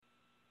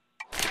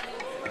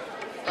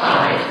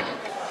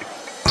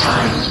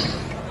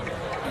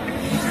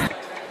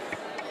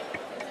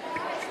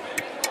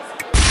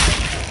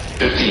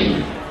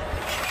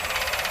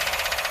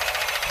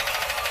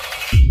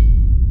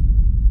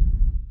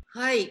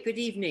good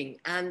evening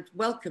and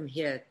welcome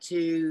here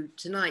to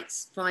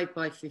tonight's 5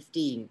 by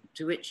 15,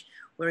 to which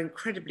we're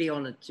incredibly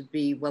honoured to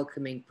be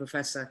welcoming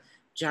Professor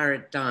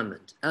Jared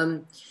Diamond.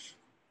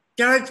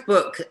 Jared's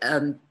book,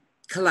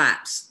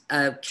 Collapse,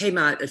 came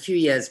out a few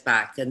years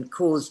back and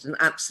caused an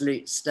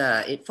absolute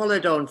stir. It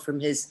followed on from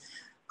his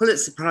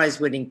Pulitzer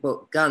Prize-winning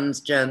book, Guns,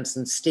 Germs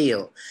and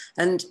Steel.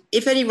 And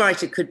if any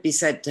writer could be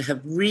said to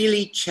have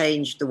really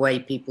changed the way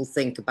people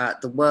think about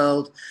the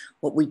world,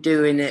 what we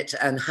do in it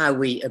and how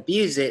we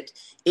abuse it,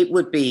 it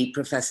would be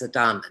Professor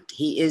Diamond.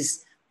 He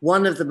is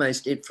one of the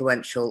most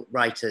influential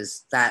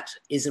writers that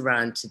is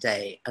around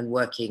today and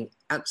working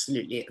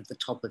absolutely at the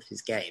top of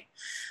his game.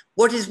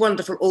 What is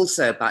wonderful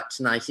also about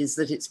tonight is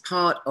that it's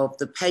part of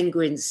the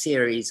Penguin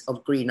series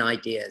of Green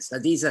Ideas. Now,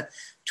 these are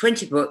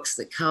 20 books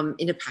that come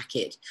in a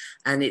packet,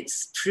 and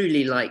it's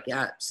truly like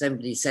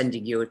somebody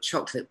sending you a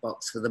chocolate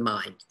box for the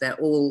mind. They're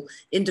all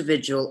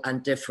individual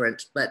and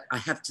different, but I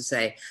have to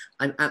say,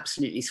 I'm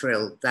absolutely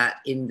thrilled that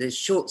in this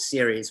short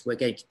series we're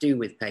going to do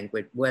with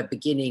Penguin, we're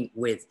beginning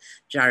with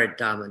Jared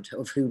Diamond,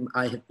 of whom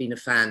I have been a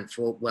fan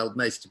for, well,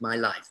 most of my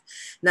life.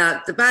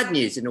 Now, the bad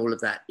news in all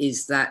of that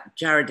is that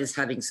Jared is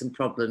having some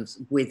problems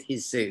with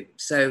his Zoom.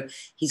 So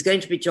he's going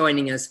to be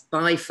joining us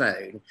by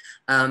phone,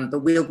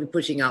 but we'll be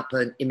putting up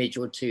an image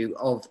or two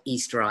of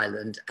Easter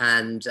Island,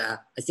 and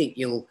I think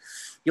you'll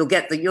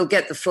get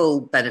the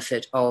full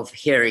benefit of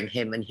hearing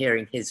him and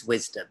hearing his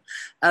wisdom.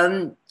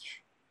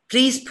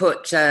 Please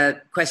put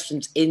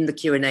questions in the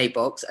Q&A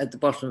box at the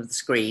bottom of the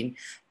screen.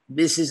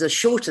 This is a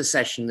shorter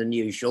session than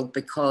usual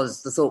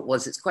because the thought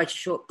was it's quite a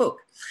short book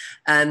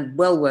and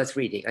well worth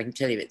reading. I can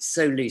tell you it's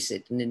so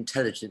lucid and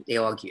intelligently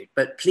argued.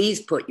 But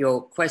please put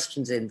your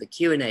questions in the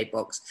Q&A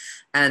box.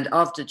 And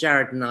after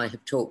Jared and I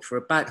have talked for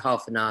about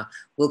half an hour,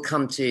 we'll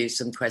come to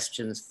some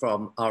questions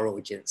from our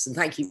audience. And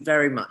thank you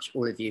very much,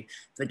 all of you,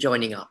 for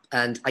joining up.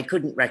 And I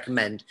couldn't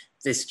recommend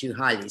this too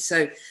highly.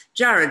 So,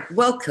 Jared,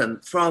 welcome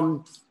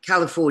from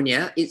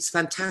California. It's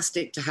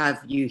fantastic to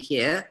have you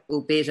here,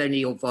 albeit only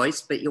your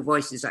voice, but your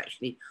voice is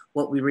actually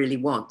what we really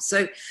want.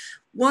 So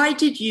why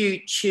did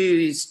you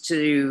choose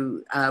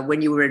to,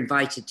 when you were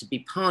invited to be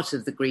part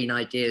of the Green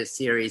Ideas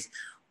series,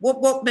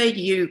 what made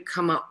you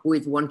come up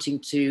with wanting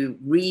to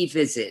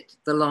revisit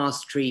The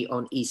Last Tree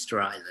on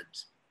Easter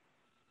Island?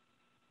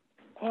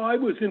 I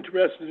was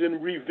interested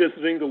in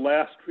revisiting The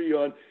Last Tree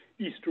on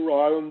Easter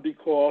Island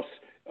because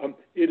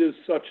it is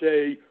such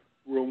a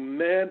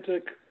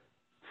romantic,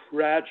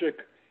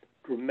 tragic,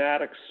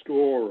 dramatic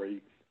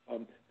story,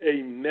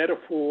 a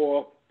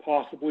metaphor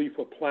possibly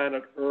for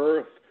planet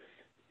Earth.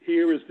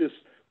 Here is this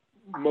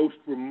most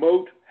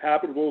remote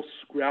habitable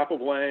scrap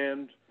of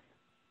land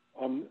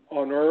on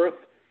Earth,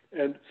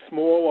 and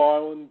small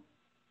island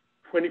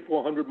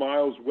 2,400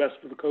 miles west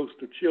of the coast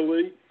of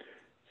Chile,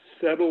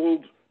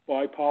 settled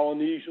by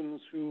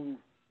Polynesians who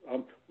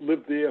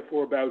lived there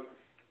for about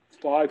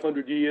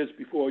 500 years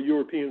before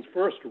Europeans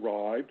first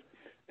arrived,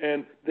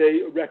 and they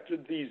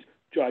erected these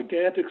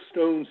gigantic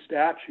stone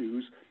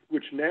statues,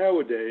 which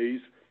nowadays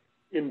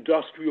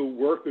industrial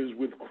workers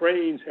with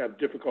cranes have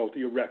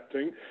difficulty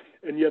erecting,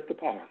 and yet the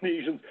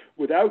Polynesians,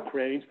 without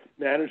cranes,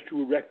 managed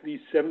to erect these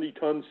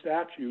 70-ton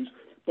statues,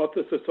 but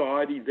the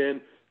society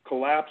then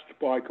collapsed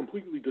by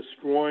completely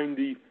destroying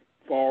the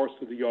forest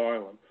of the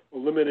island,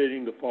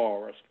 eliminating the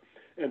forest.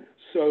 And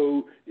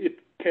so it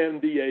can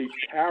be a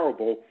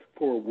parable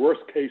for a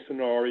worst-case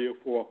scenario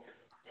for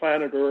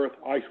planet Earth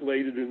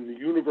isolated in the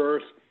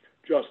universe,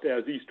 just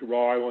as Easter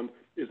Island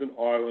is an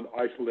island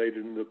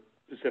isolated in the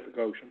Pacific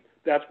Ocean.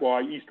 That's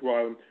why Easter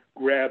Island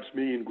grabs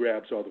me and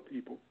grabs other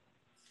people.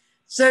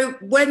 So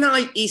when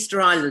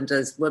Easter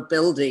Islanders were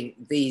building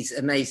these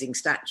amazing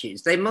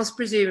statues, they must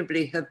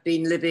presumably have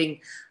been living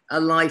a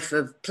life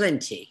of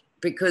plenty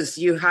because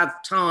you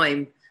have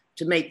time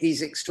to make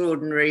these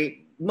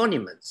extraordinary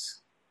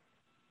monuments.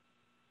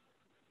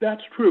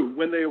 That's true.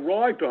 When they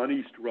arrived on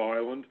Easter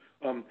Island,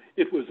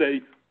 it was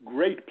a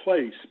great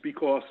place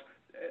because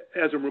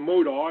as a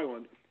remote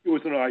island, it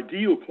was an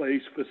ideal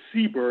place for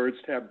seabirds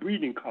to have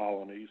breeding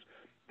colonies.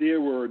 There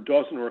were a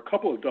dozen or a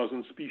couple of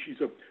dozen species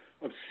of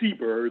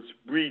seabirds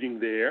breeding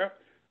there,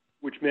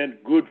 which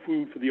meant good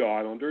food for the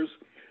islanders.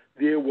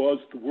 There was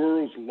the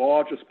world's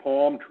largest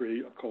palm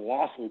tree, a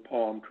colossal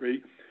palm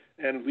tree,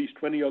 and at least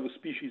 20 other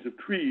species of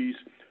trees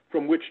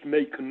from which to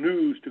make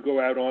canoes to go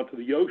out onto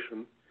the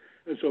ocean.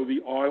 And so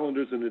the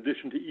islanders, in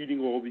addition to eating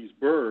all these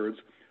birds,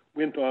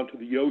 went onto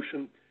the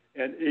ocean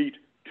and ate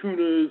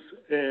tunas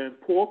and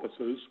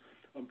porpoises.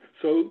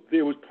 So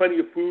there was plenty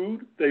of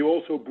food. They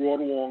also brought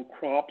along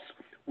crops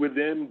with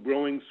them,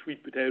 growing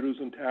sweet potatoes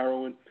and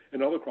taro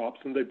and other crops,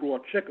 and they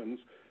brought chickens.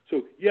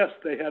 So yes,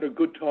 they had a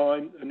good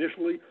time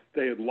initially.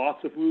 They had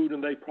lots of food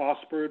and they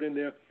prospered and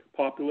their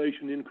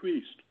population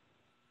increased.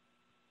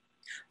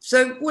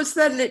 So was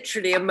there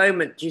literally a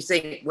moment, do you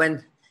think,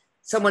 when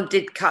someone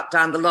did cut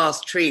down the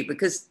last tree?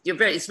 Because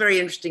it's very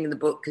interesting in the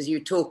book because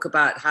you talk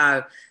about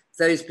how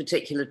those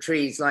particular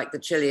trees, like the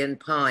Chilean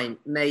pine,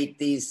 made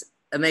these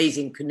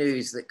amazing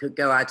canoes that could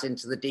go out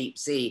into the deep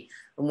sea.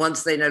 And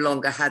once they no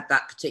longer had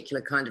that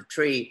particular kind of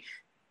tree,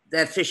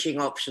 their fishing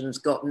options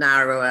got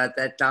narrower,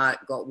 their diet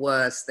got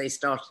worse, they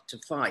started to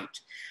fight.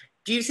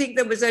 Do you think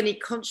there was any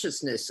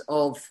consciousness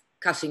of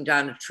cutting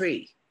down a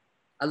tree,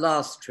 a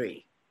last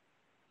tree?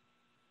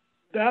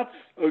 That's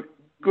a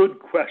good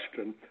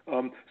question,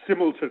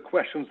 similar to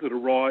questions that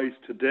arise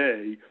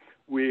today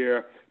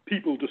where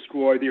people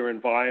destroy their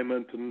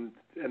environment and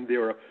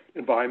there are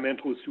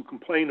environmentalists who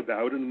complain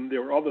about it, and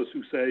there are others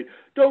who say,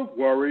 don't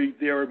worry,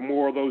 there are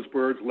more of those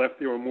birds left,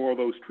 there are more of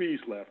those trees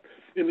left.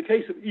 In the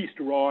case of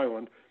Easter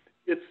Island,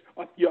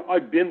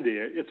 I've been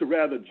there. It's a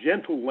rather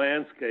gentle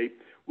landscape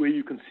where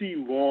you can see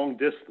long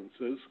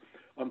distances,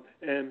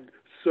 and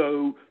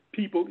so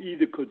people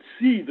either could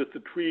see that the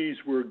trees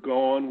were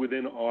gone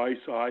within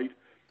eyesight,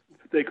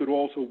 they could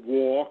also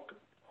walk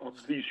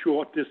these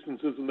short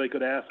distances, and they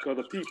could ask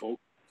other people.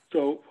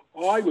 So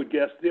I would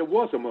guess there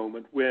was a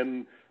moment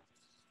when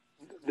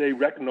they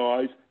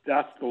recognized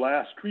that's the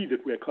last tree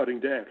that we're cutting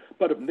down.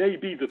 But it may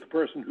be that the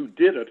person who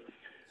did it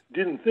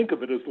didn't think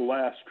of it as the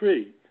last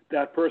tree.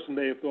 That person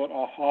may have thought,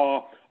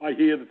 aha, I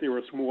hear that there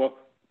are some more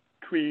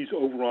trees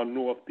over on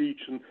North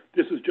Beach, and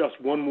this is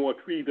just one more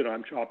tree that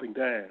I'm chopping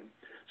down.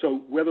 So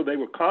whether they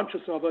were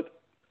conscious of it,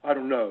 I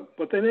don't know,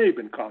 but they may have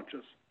been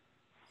conscious.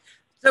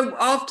 So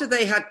after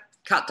they had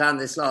cut down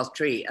this last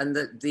tree and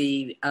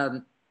the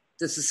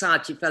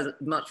society fell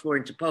much more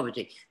into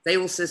poverty, they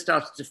also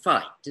started to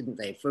fight, didn't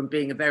they? From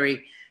being a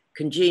very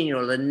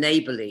congenial and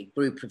neighbourly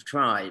group of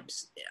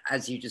tribes,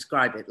 as you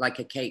describe it, like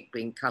a cake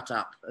being cut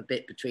up a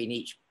bit between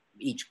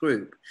each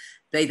group,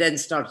 they then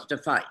started to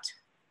fight.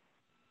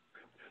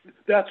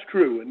 That's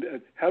true.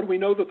 And how do we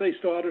know that they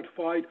started to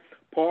fight?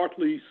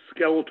 Partly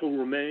skeletal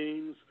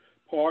remains,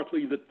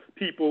 partly that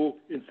people,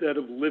 instead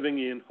of living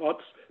in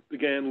huts,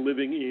 began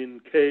living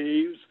in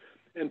caves,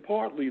 and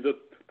partly that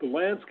the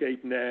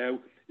landscape now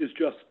is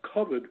just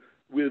covered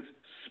with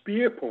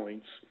spear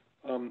points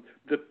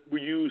that were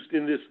used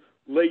in this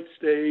late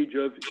stage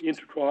of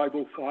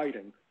intertribal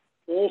fighting.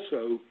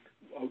 Also,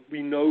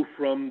 we know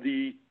from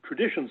the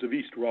traditions of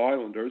Easter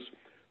Islanders,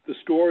 the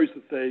stories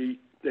that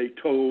they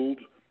told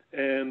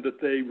and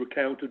that they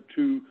recounted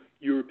to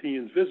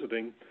Europeans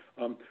visiting,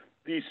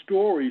 these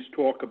stories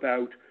talk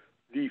about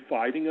the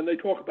fighting, and they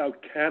talk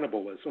about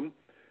cannibalism.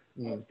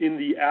 In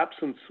the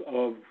absence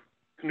of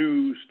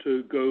canoes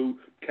to go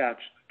catch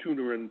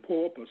tuna and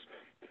porpoise,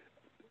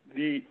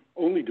 the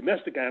only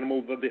domestic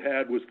animal that they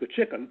had was the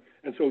chicken,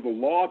 and so the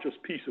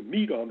largest piece of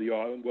meat on the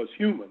island was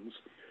humans.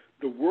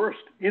 The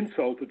worst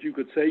insult that you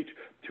could say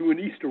to an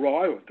Easter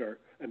Islander,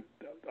 and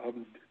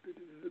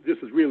this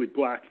is really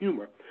black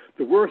humor,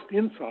 the worst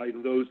insult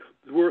that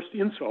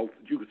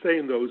you could say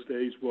in those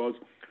days was,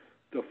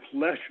 the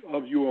flesh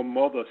of your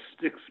mother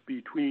sticks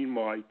between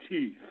my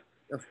teeth.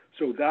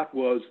 So that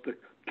was the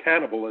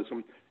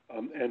cannibalism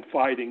and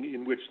fighting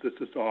in which the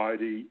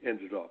society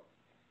ended up.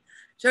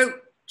 So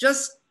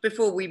just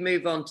before we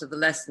move on to the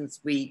lessons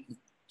we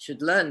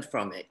should learn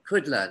from it,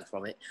 could learn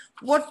from it,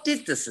 what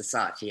did the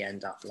society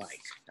end up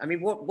like? I mean,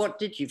 what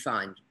did you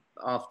find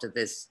after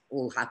this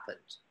all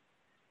happened?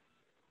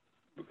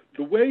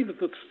 The way that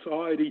the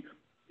society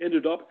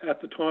ended up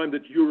at the time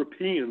that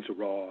Europeans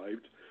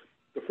arrived,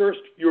 the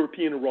first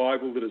European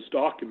arrival that is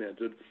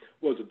documented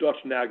was a Dutch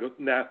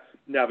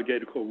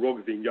navigator called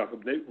Roggeveen,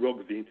 Jacob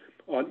Roggeveen,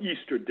 on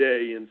Easter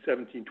Day in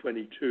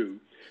 1722.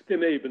 There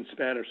may have been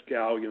Spanish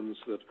galleons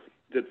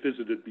that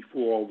visited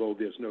before, although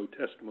there's no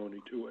testimony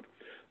to it.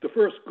 The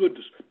first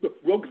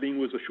Roggeveen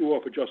was ashore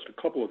for just a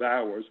couple of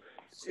hours,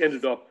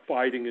 ended up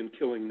fighting and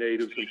killing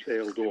natives and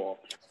sailed off.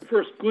 The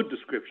first good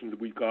description that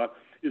we got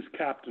is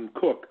Captain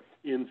Cook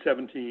in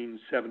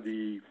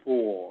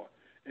 1774.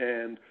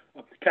 And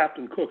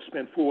Captain Cook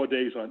spent 4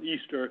 days on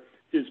Easter.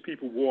 His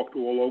people walked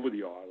all over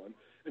the island.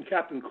 And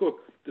Captain Cook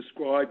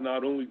described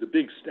not only the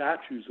big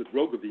statues that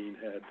Roggeveen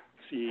had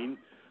seen,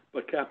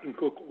 but Captain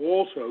Cook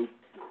also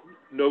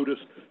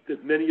noticed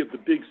that many of the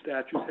big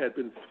statues had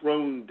been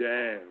thrown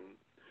down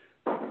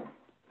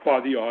by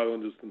the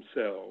islanders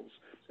themselves.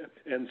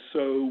 And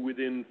so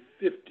within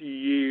 50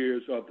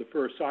 years of the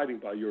first sighting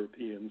by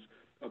Europeans,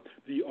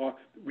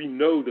 we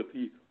know that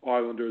the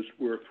islanders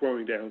were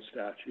throwing down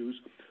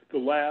statues. The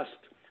last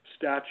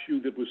statue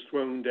that was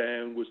thrown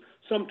down was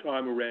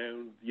sometime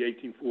around the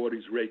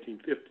 1840s or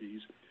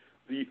 1850s.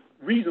 The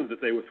reason that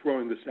they were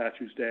throwing the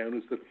statues down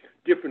is that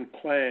different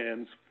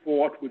clans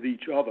fought with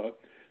each other,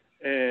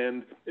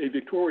 and a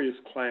victorious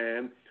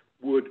clan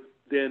would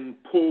then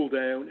pull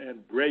down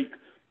and break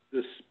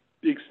the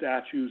big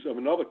statues of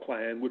another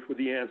clan, which were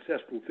the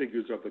ancestral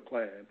figures of the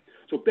clan.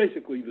 So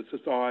basically, the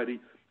society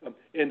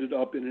ended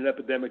up in an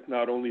epidemic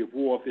not only of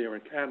warfare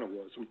and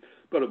cannibalism,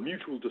 but of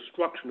mutual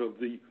destruction of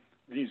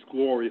these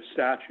glorious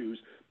statues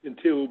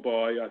until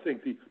by, I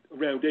think,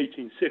 around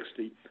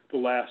 1860, the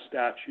last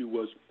statue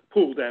was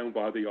pulled down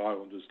by the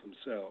islanders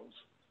themselves.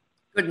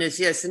 Goodness,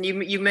 yes. And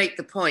you make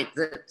the point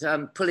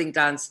that pulling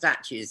down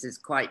statues is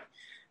quite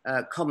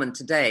common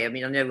today. I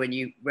mean, I know when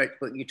you wrote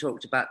the book, you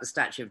talked about the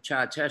statue of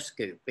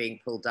Ceausescu being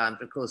pulled down,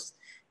 but of course,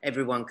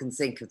 everyone can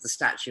think of the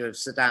statue of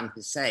Saddam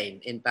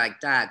Hussein in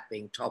Baghdad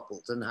being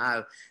toppled and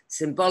how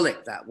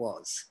symbolic that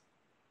was.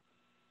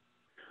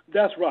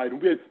 That's right.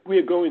 And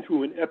we're going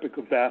through an epoch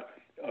of that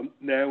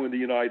now in the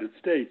United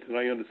States, and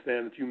I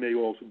understand that you may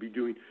also be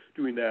doing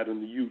that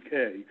in the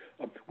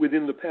UK.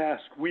 Within the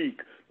past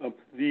week,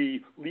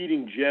 the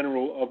leading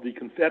general of the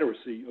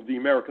Confederacy, of the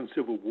American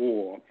Civil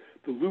War,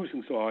 the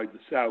losing side, the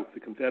South, the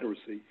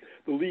Confederacy,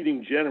 the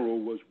leading general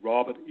was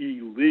Robert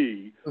E.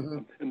 Lee,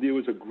 and there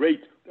was a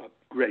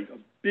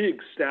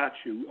big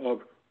statue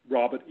of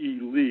Robert E.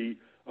 Lee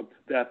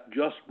that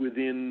just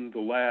within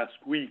the last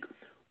week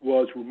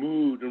was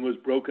removed and was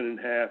broken in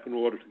half in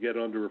order to get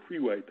under a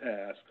freeway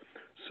pass.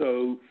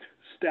 So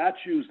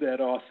statues that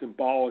are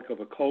symbolic of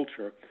a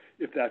culture,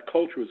 if that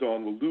culture is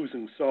on the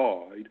losing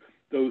side,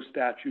 those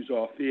statues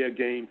are fair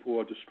game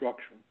for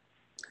destruction.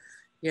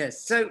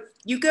 Yes. So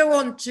you go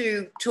on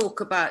to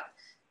talk about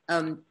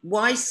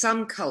why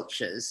some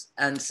cultures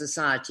and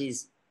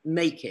societies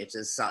make it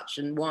as such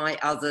and why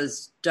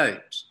others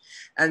don't.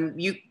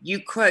 And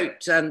you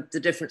quote the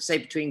difference, say,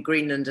 between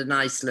Greenland and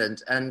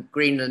Iceland, and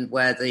Greenland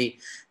where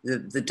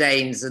the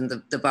Danes and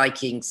the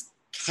Vikings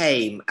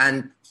came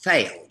and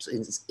failed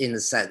in a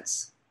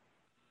sense.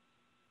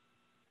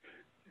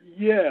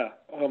 Yeah.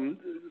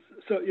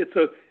 So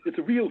it's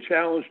a real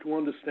challenge to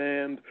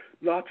understand,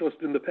 not just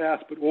in the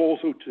past, but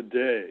also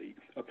today.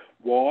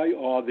 Why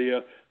are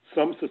there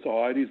some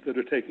societies that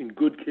are taking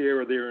good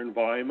care of their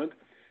environment,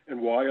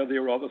 and why are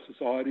there other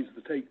societies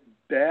that take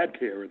bad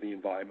care of the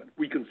environment?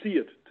 We can see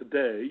it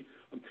today.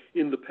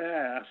 In the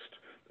past,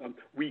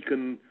 we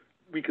can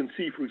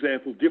see, for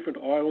example, different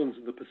islands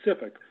in the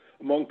Pacific.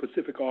 Among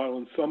Pacific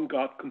islands, some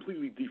got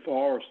completely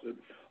deforested.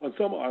 On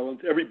some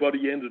islands,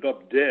 everybody ended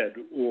up dead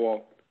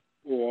or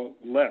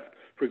left.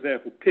 For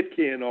example,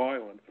 Pitcairn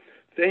Island,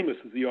 famous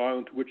as the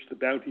island to which the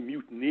Bounty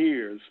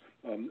Mutineers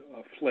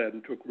fled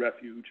and took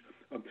refuge.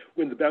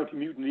 When the Bounty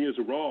Mutineers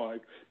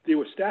arrived, there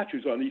were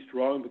statues on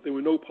Easter Island, but there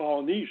were no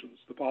Polynesians.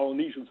 The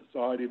Polynesian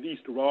Society of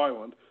Easter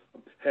Island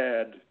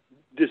had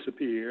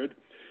disappeared,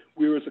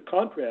 whereas a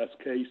contrast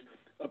case,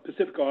 a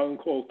Pacific island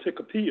called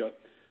Tikopia,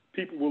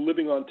 people were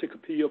living on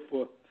Tikopia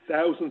for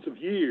thousands of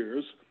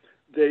years.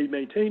 They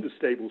maintained a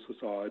stable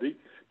society.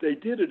 They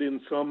did it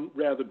in some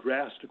rather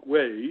drastic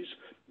ways.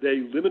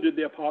 They limited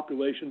their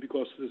population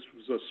because this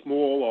was a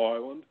small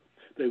island.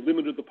 They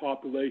limited the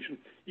population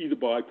either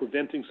by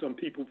preventing some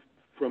people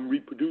from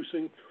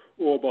reproducing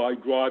or by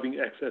driving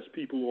excess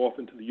people off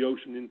into the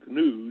ocean in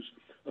canoes.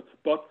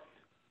 But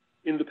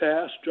in the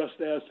past, just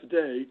as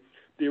today,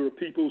 there are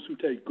peoples who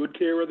take good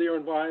care of their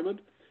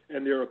environment,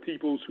 and there are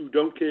peoples who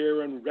don't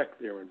care and wreck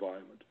their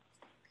environment.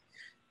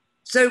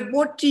 So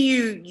what do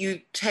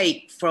you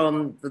take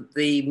from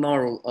the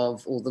moral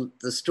of, or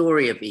the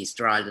story of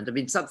Easter Island? I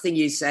mean, something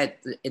you said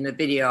in a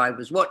video I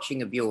was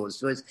watching of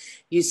yours was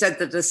you said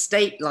that a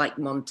state like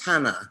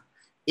Montana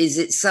is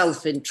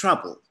itself in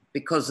trouble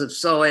because of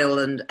soil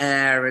and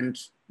air and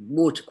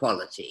water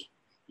quality.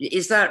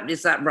 Is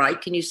that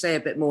right? Can you say a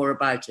bit more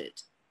about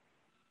it?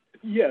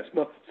 Yes.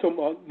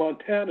 So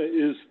Montana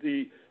is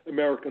the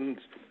American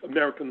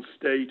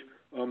state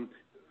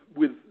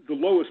with the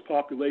lowest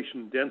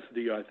population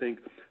density, I think,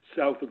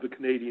 south of the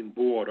Canadian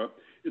border.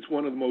 It's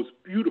one of the most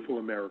beautiful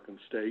American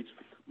states.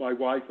 My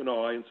wife and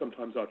I, and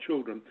sometimes our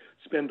children,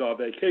 spend our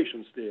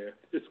vacations there.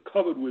 It's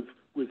covered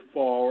with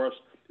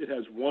forest. It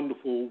has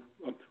wonderful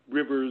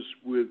rivers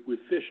with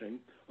fishing.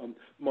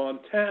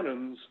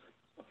 Montanans,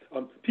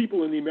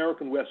 people in the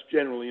American West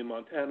generally, and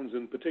Montanans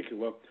in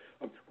particular,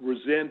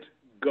 resent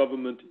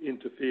government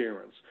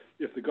interference.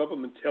 If the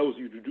government tells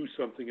you to do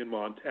something in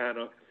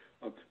Montana,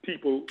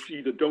 people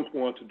either don't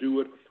want to do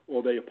it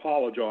or they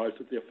apologize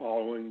that they're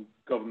following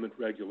government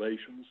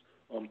regulations.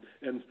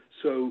 And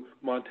so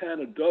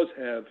Montana does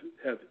have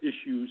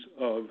issues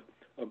of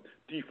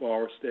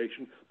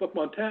deforestation, but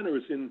Montana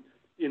is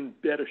in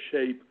better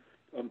shape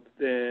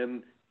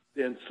than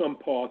some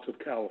parts of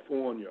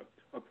California.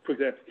 For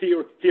example,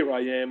 here I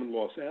am in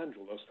Los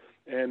Angeles,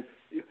 and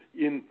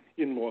in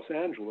Los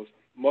Angeles,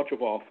 much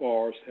of our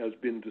forest has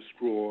been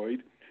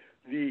destroyed.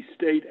 The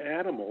state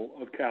animal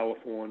of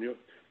California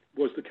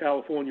was the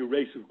California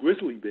race of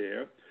grizzly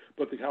bear,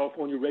 but the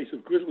California race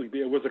of grizzly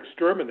bear was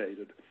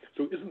exterminated.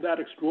 So isn't that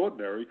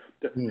extraordinary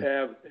to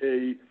have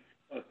a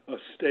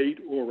state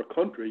or a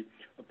country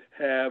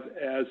have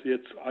as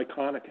its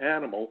iconic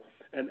animal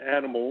an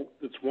animal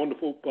that's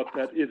wonderful, but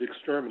that is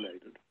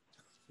exterminated?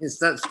 Yes,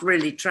 that's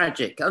really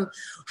tragic.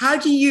 How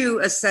do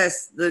you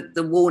assess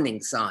the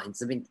warning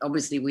signs? I mean,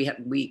 obviously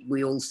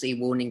we all see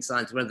warning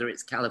signs, whether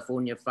it's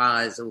California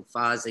fires or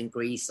fires in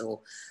Greece or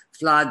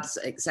floods,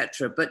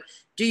 etc. But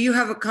do you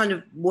have a kind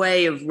of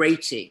way of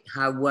rating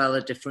how well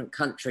a different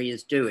country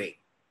is doing?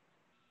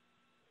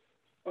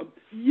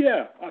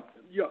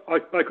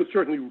 I could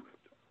certainly,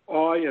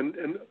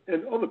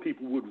 and other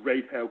people would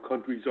rate how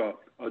countries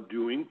are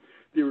doing.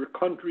 There are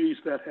countries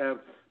that have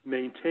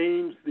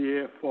maintained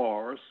their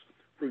forests.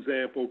 For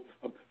example,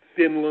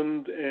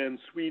 Finland and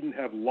Sweden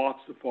have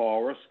lots of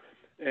forests,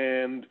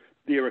 and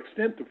their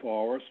extent of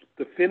forest,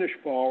 the Finnish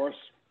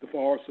forests, the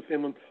forests of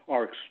Finland,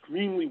 are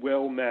extremely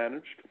well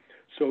managed,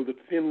 so that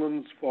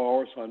Finland's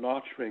forests are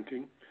not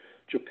shrinking.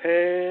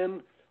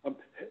 Japan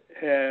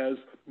has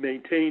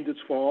maintained its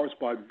forests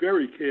by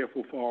very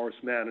careful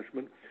forest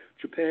management.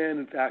 Japan,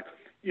 in fact,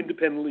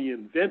 independently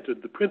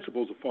invented the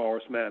principles of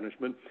forest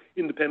management,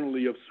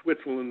 independently of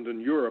Switzerland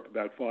and Europe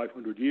about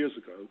 500 years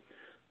ago.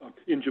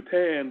 In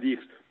Japan,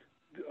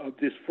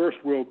 this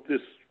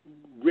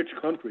rich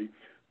country,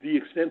 the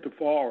extent of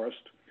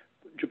forest,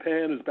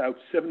 Japan is about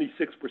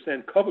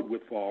 76% covered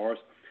with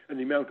forest, and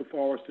the amount of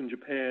forest in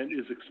Japan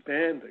is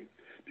expanding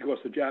because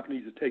the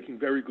Japanese are taking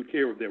very good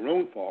care of their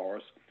own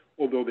forests,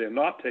 although they're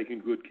not taking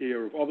good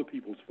care of other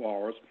people's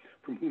forests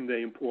from whom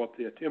they import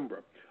their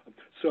timber.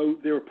 So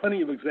there are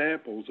plenty of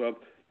examples of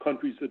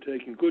countries that are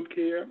taking good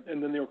care,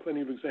 and then there are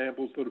plenty of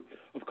examples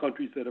of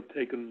countries that have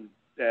taken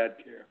bad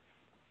care.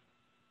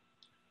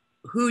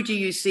 Who do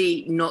you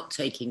see not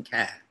taking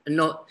care and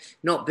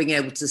not being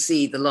able to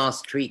see the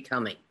last tree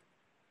coming?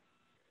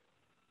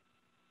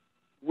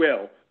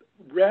 Well,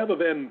 rather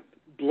than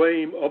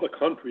blame other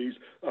countries,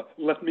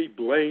 let me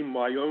blame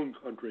my own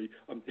country.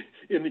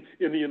 In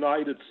the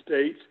United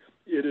States,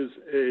 it is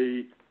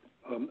a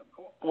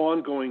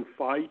ongoing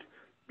fight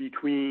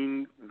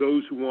between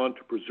those who want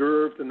to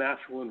preserve the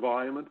natural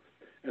environment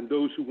and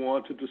those who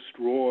want to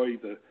destroy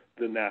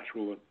the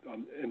natural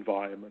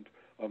environment.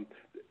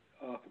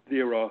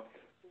 There are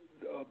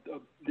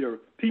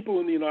people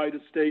in the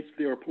United States,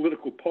 there are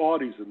political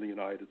parties in the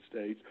United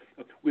States.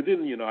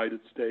 Within the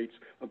United States,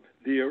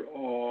 there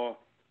are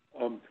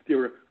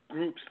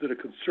groups that are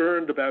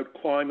concerned about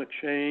climate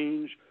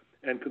change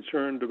and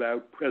concerned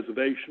about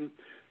preservation,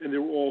 and there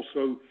are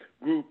also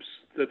groups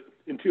that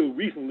until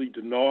recently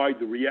denied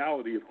the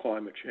reality of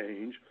climate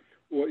change,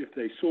 or if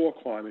they saw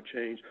climate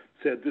change,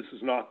 said this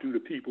is not due to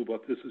people,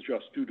 but this is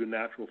just due to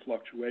natural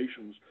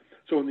fluctuations.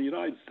 So in the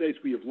United States,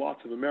 we have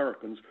lots of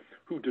Americans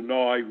who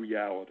deny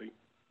reality.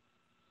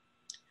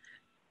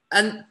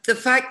 And the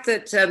fact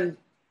that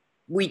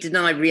we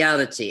deny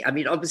reality, I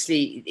mean,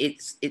 obviously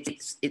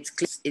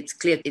it's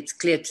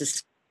clear to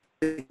see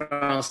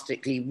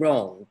drastically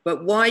wrong.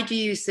 But why do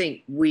you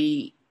think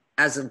we,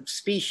 as a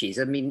species,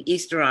 I mean,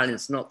 Easter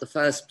Island's not the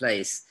first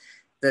place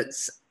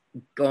that's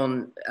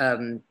gone,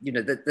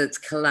 that's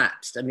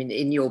collapsed. I mean,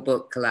 in your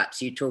book,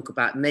 Collapse, you talk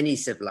about many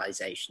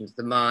civilizations,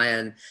 the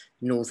Mayan,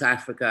 North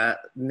Africa,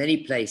 many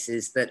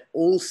places that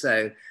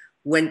also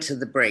went to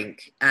the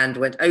brink and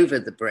went over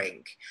the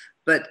brink.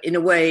 But in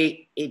a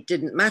way, it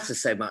didn't matter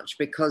so much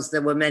because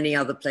there were many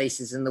other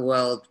places in the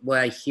world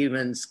where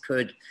humans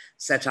could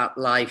set up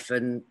life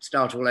and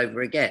start all over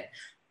again.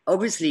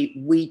 Obviously,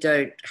 we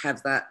don't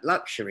have that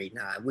luxury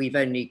now. We've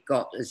only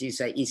got, as you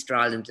say, Easter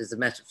Island as a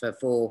metaphor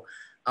for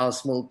our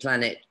small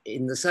planet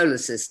in the solar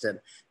system.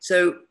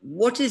 So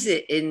what is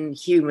it in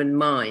human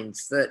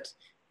minds that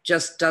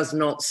just does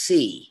not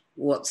see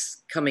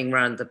what's coming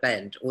round the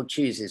bend or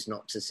chooses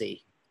not to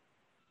see?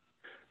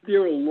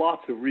 There are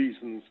lots of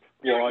reasons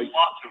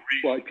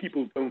why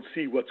people don't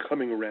see what's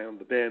coming around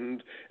the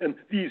bend, and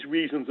these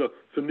reasons are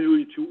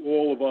familiar to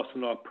all of us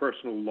in our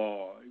personal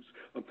lives.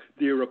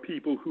 There are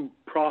people who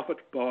profit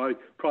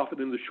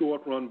in the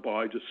short run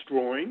by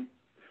destroying.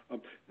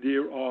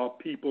 There are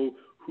people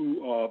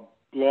who are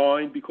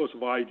blind because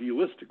of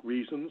idealistic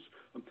reasons.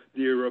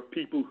 There are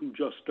people who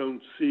just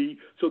don't see.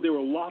 So there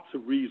are lots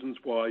of reasons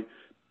why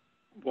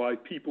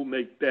people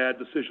make bad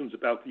decisions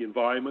about the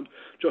environment,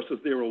 just as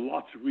there are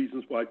lots of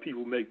reasons why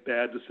people make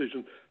bad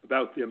decisions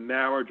about their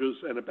marriages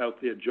and about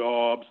their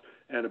jobs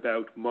and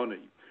about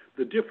money.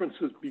 The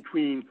differences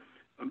between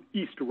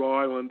Easter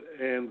Island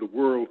and the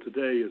world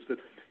today is that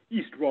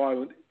Easter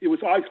Island, it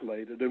was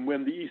isolated, and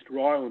when the Easter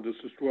Islanders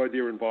destroyed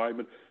their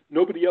environment,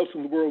 nobody else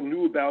in the world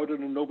knew about it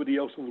and nobody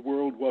else in the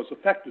world was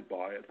affected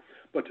by it.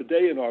 But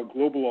today in our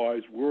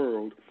globalized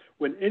world,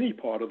 when any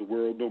part of the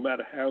world, no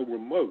matter how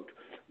remote,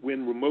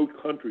 when remote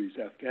countries,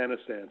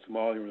 Afghanistan,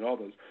 Somalia, and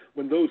others,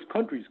 when those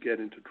countries get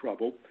into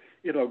trouble,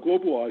 in our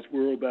globalized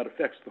world, that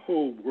affects the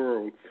whole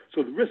world.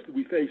 So the risk that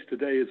we face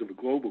today is of a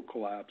global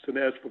collapse. And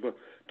as for the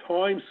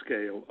time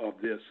scale of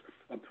this,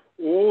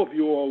 all of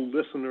your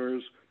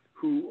listeners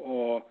who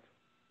are,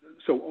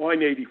 so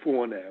I'm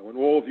 84 now, and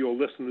all of your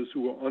listeners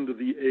who are under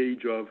the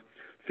age of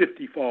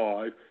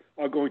 55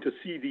 are going to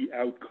see the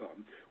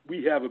outcome.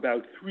 We have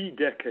about 3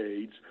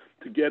 decades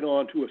to get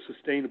onto a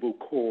sustainable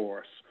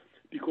course,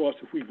 because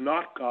if we've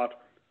not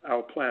got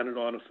our planet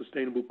on a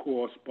sustainable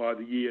course by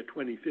the year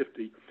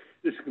 2050,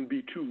 this can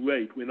be too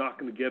late. We're not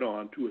going to get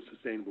on to a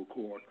sustainable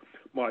course.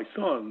 My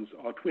sons,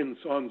 our twin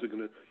sons, are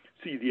going to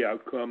see the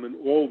outcome, and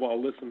all of our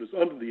listeners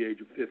under the age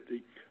of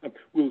 50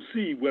 will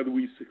see whether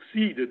we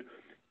succeeded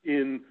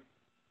in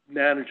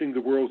managing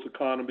the world's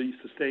economy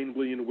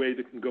sustainably in a way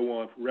that can go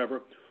on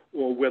forever,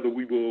 or whether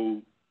we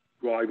will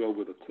drive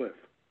over the cliff.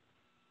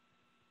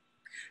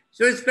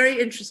 So it's very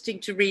interesting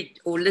to read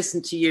or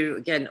listen to you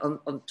again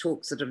on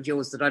talks of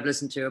yours that I've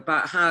listened to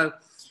about how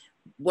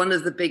one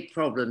of the big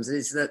problems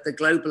is that the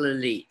global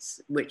elites,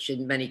 which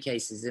in many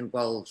cases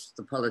involves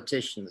the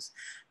politicians,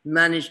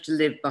 manage to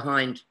live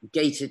behind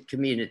gated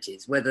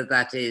communities, whether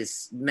that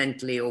is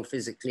mentally or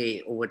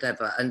physically or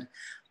whatever. And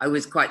I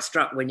was quite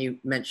struck when you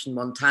mentioned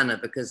Montana,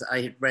 because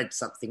I had read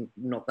something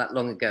not that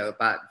long ago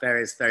about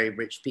various very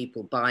rich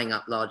people buying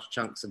up large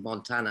chunks of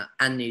Montana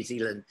and New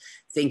Zealand,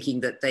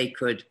 thinking that they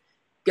could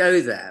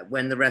go there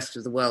when the rest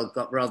of the world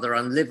got rather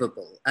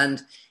unlivable.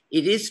 And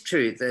it is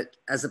true that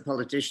as a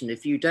politician,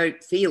 if you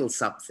don't feel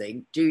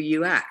something, do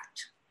you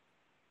act?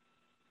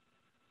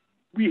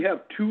 We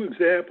have two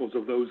examples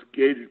of those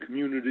gated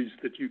communities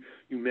that you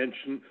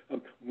mentioned,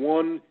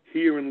 one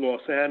here in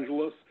Los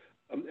Angeles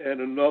and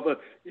another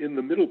in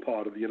the middle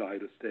part of the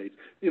United States.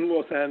 In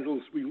Los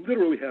Angeles, we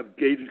literally have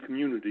gated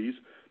communities.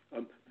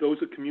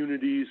 Those are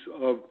communities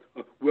of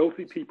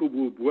wealthy people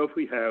with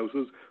wealthy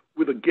houses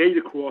with a gate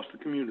across the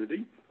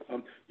community.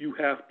 You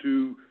have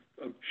to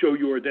show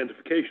your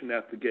identification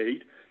at the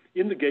gate.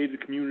 In the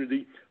gated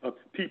community,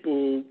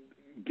 people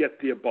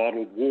get their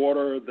bottled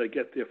water, they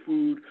get their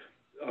food,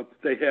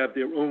 they have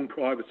their own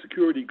private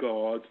security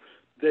guards.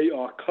 They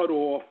are cut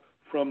off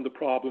from the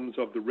problems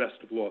of the rest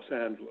of Los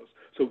Angeles.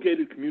 So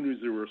gated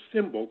communities are a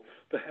symbol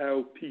for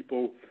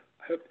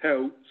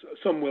how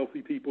some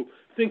wealthy people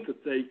think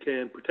that they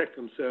can protect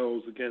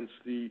themselves against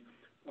the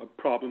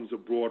problems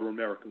of broader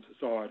American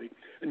society.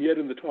 And yet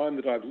in the time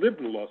that I've lived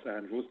in Los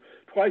Angeles,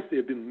 twice there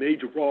have been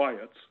major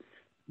riots,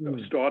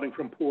 starting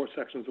from poor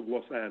sections of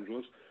Los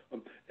Angeles.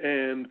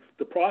 And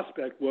the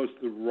prospect was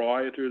the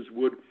rioters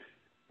would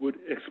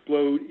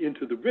explode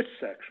into the rich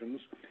sections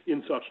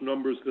in such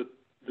numbers that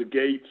the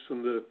gates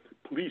and the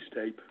police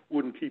tape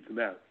wouldn't keep them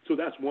out. So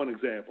that's one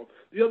example.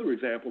 The other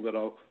example that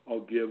I'll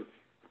give,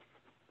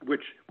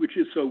 which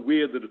is so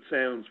weird that it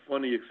sounds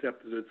funny,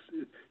 except that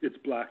it's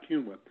black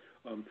humor.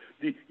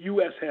 The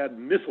U.S. had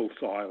missile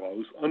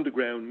silos,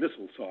 underground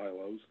missile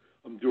silos,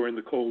 during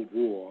the Cold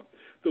War.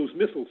 Those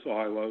missile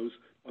silos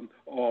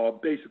are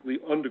basically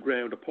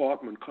underground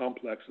apartment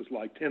complexes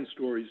like 10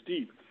 stories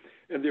deep.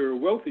 And there are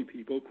wealthy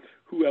people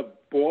who have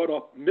bought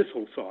up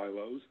missile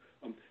silos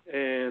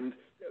and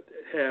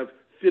have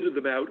fitted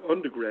them out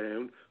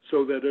underground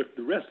so that if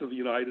the rest of the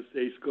United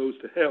States goes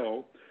to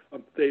hell,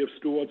 they have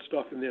stored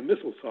stuff in their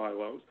missile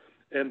silos,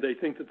 and they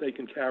think that they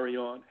can carry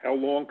on. How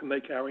long can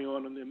they carry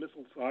on in their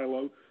missile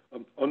silo,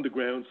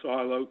 underground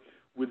silo,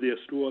 with their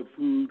stored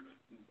food?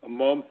 A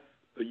month,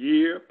 a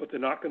year, but they're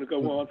not going to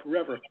go on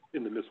forever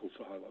in the missile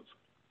silos.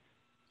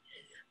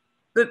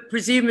 But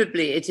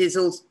presumably it is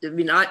also, I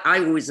mean, I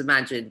always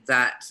imagined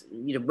that,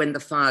 you know, when the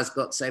fires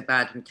got so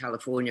bad in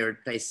California and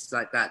places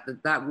like that,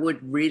 that would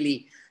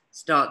really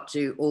start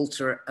to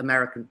alter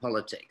American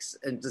politics,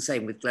 and the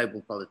same with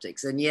global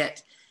politics. And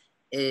yet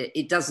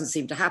it doesn't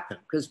seem to happen,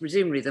 because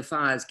presumably the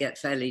fires get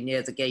fairly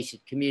near the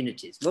gated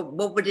communities.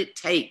 What would it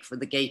take for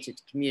the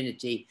gated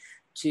community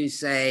to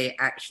say,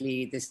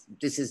 actually,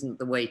 this isn't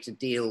the way to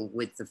deal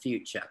with the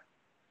future?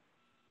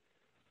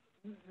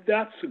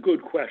 That's a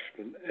good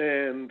question.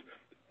 And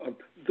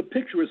the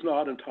picture is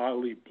not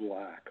entirely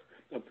black.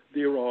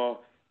 There are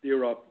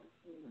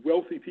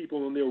wealthy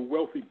people and there are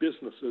wealthy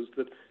businesses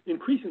that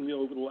increasingly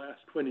over the last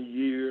 20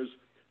 years,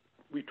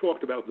 we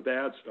talked about the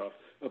bad stuff.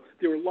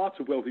 There are lots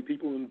of wealthy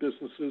people and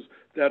businesses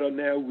that are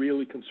now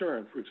really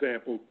concerned. For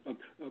example,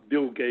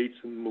 Bill Gates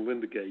and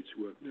Melinda Gates,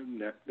 who are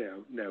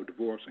now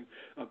divorcing.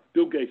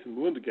 Bill Gates and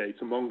Melinda Gates,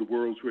 among the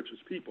world's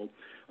richest people,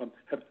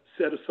 have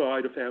set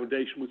aside a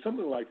foundation with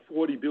something like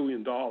 $40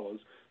 billion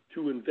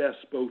to invest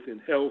both in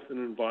health and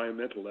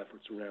environmental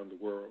efforts around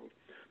the world.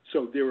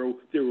 So there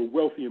are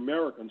wealthy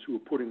Americans who are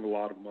putting a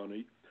lot of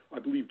money. I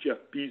believe Jeff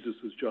Bezos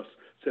has just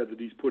said that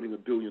he's putting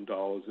 $1 billion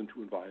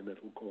into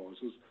environmental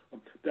causes.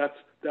 That's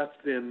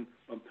then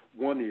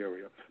one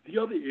area. The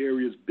other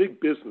area is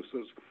big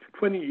businesses.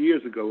 20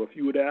 years ago, if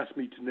you had asked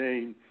me to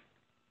name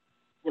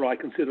what I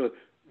consider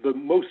the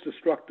most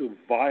destructive,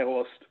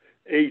 vilest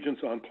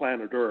agents on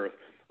planet Earth,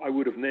 I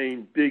would have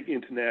named big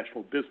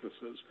international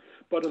businesses.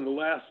 But in the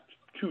last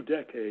 2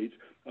 decades,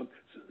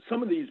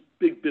 some of these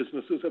big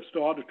businesses have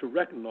started to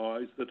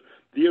recognize that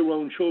their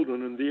own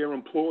children and their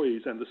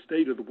employees and the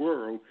state of the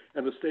world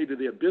and the state of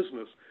their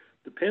business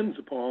depends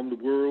upon the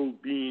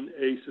world being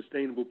a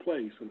sustainable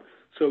place. And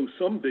so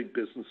some big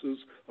businesses,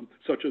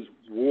 such as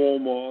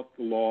Walmart,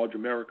 the large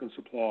American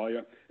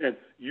supplier, and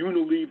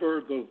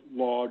Unilever, the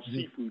large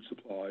seafood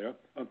supplier,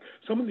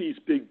 some of these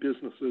big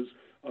businesses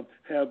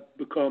have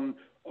become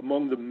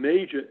among the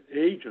major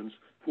agents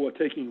for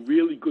taking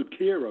really good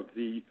care of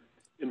the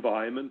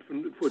environment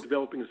for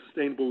developing a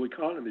sustainable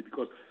economy,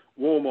 because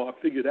Walmart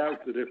figured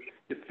out that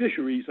if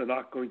fisheries are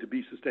not going to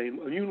be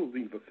sustainable, and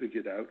Unilever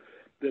figured out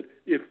that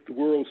if the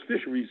world's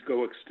fisheries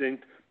go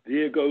extinct,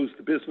 there goes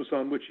the business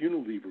on which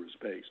Unilever is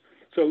based.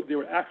 So there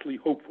are actually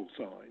hopeful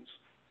signs.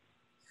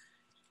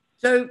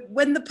 So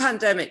when the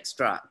pandemic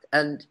struck,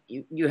 and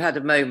you had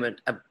a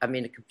moment, I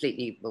mean, a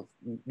completely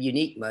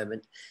unique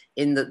moment,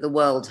 in that the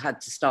world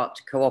had to start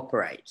to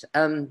cooperate.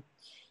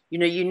 you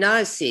know, you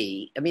now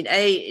see, I mean,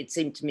 it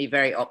seemed to me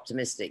very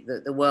optimistic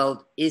that the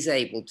world is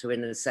able to,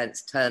 in a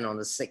sense, turn on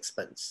a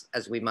sixpence,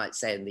 as we might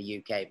say in the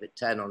UK, but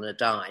turn on a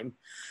dime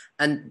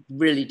and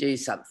really do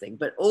something.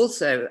 But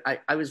also,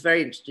 I was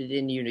very interested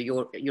in, you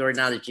know, your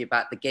analogy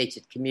about the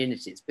gated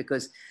communities,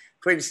 because,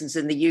 for instance,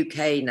 in the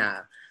UK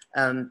now,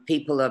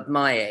 people of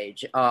my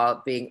age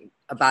are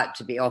about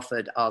to be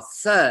offered our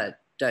third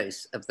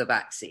dose of the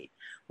vaccine,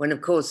 when,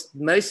 of course,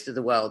 most of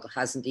the world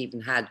hasn't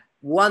even had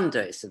one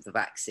dose of the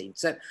vaccine.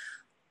 So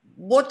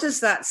what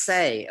does that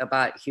say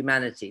about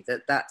humanity,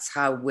 that that's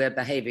how we're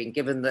behaving,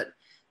 given that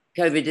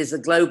COVID is a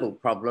global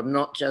problem,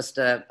 not just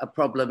a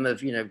problem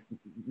of, you know,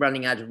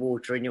 running out of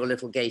water in your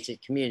little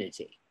gated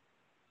community?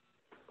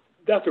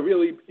 That's a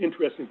really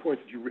interesting point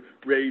that you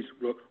raise,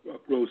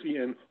 Rosie.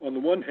 And on the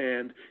one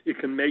hand, it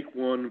can make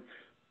one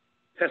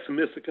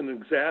pessimistic and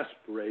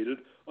exasperated.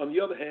 On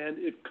the other hand,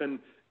 it can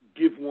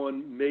give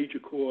one major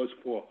cause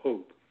for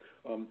hope.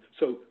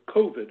 So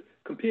COVID,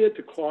 compared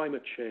to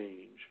climate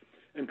change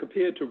and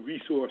compared to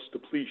resource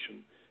depletion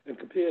and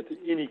compared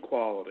to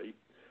inequality,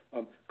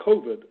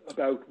 COVID,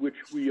 about which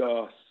we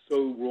are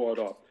so wrought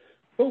up,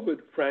 COVID,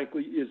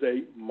 frankly, is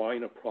a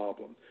minor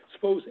problem.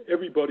 Suppose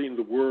everybody in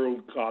the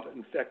world got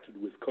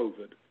infected with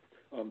COVID.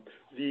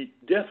 The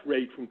death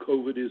rate from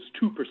COVID is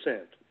 2%.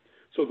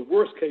 So the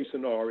worst case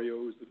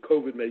scenario is that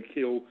COVID may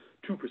kill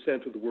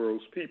 2% of the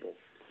world's people,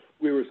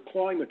 whereas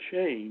climate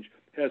change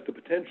has the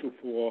potential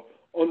for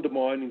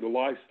undermining the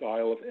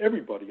lifestyle of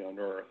everybody on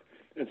Earth.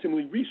 And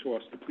similarly,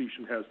 resource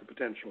depletion has the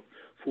potential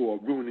for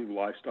ruining the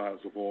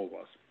lifestyles of all of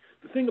us.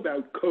 The thing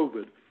about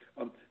COVID,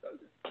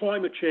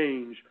 climate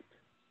change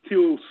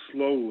kills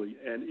slowly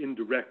and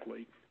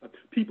indirectly.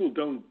 People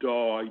don't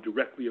die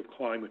directly of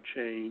climate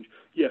change.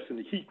 Yes, in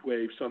the heat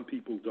wave, some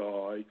people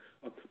die,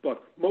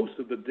 but most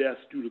of the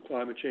deaths due to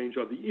climate change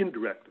are the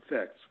indirect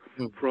effects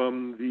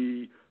from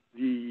the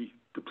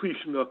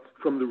depletion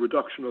from the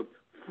reduction of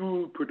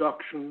food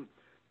production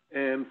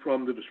and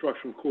from the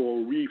destruction of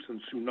coral reefs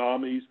and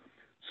tsunamis.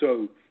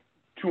 So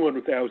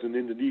 200,000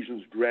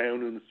 Indonesians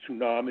drowned in a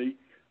tsunami.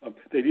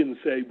 They didn't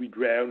say we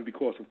drowned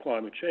because of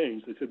climate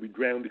change. They said we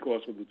drowned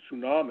because of the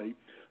tsunami.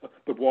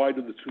 But why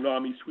did the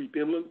tsunami sweep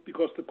inland?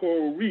 Because the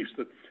coral reefs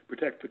that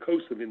protect the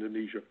coast of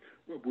Indonesia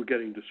were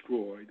getting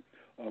destroyed.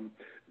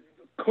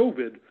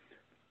 COVID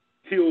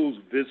kills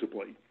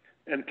visibly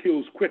and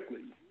kills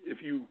quickly.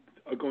 If you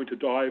are going to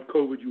die of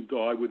COVID, you'll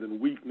die within a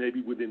week,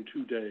 maybe within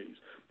 2 days.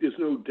 There's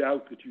no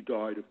doubt that you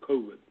died of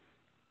COVID.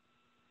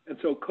 And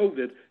so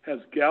COVID has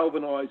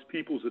galvanized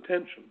people's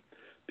attention.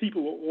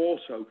 People are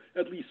also,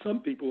 at least some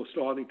people are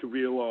starting to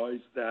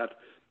realize that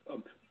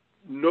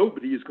no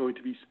country is going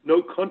to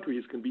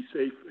be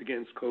safe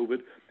against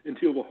COVID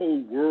until the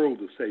whole world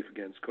is safe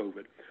against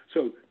COVID.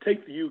 So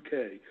take the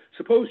UK.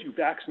 Suppose you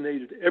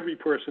vaccinated every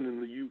person in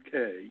the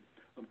UK,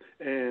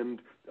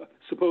 and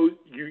suppose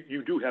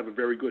you do have a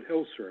very good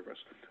health service.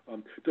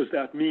 Does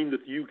that mean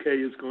that the UK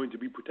is going to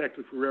be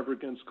protected forever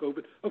against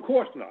COVID? Of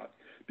course not,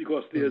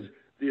 because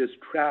there's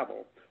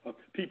travel.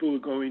 People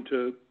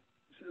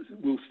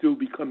will still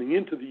be coming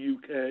into the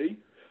UK,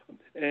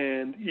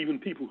 and even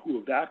people who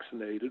are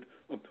vaccinated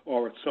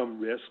are at some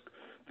risk.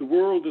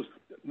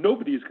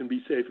 Nobody is going to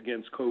be safe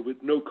against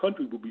COVID. No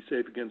country will be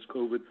safe against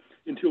COVID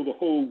until the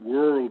whole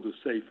world is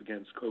safe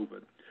against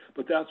COVID.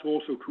 But that's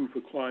also true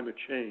for climate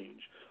change.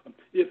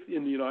 If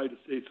in the United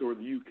States or the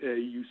UK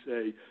you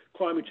say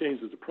climate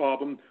change is a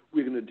problem,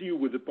 we're going to deal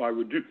with it by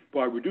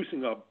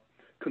reducing our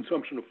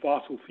consumption of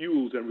fossil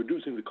fuels and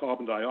reducing the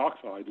carbon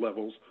dioxide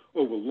levels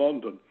over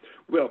London.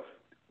 Well,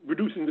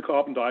 reducing the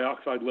carbon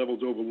dioxide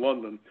levels over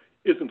London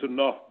isn't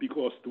enough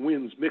because the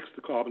winds mix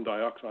the carbon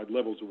dioxide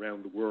levels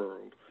around the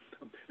world.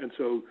 And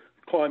so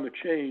climate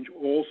change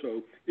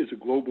also is a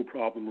global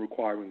problem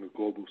requiring a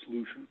global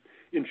solution.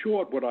 In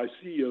short, what I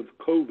see of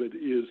COVID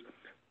is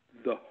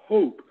the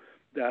hope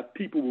that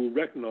people will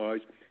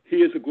recognize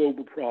here's a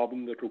global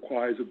problem that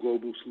requires a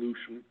global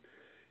solution,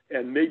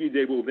 and maybe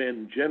they will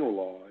then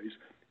generalize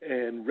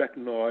and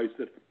recognize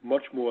that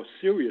much more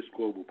serious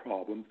global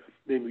problems,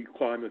 namely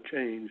climate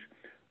change,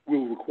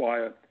 do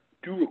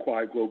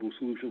require global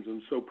solutions.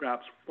 And so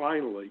perhaps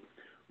finally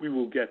we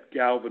will get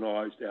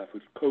galvanized after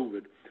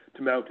COVID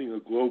to mounting a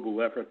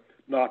global effort,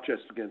 not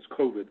just against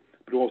COVID,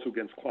 but also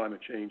against climate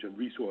change and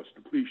resource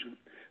depletion.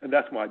 And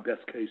that's my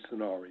best case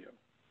scenario.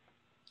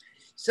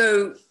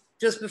 So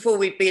just before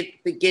we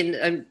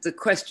begin the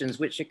questions,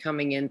 which are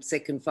coming in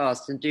thick and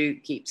fast, and do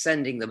keep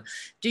sending them,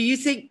 do you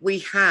think we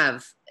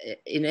have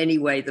in any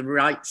way the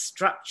right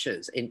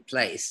structures in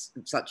place,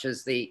 such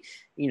as the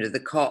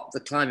COP, the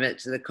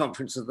climate, the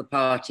conference of the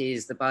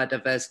parties, the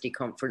biodiversity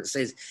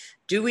conferences?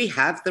 Do we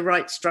have the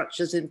right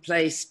structures in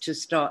place to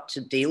start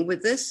to deal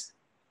with this?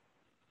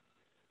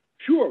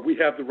 Sure, we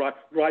have the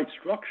right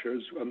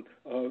structures.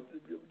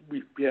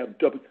 We have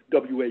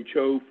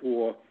WHO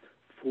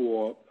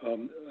for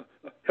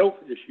health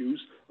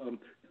issues.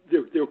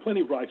 There are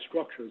plenty of right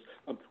structures.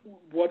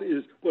 What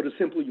is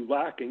simply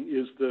lacking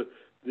is the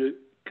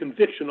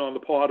conviction on the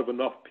part of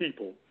enough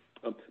people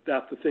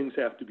that the things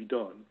have to be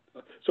done.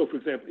 So, for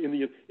example, in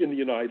the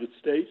United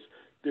States,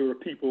 there are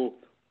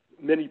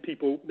many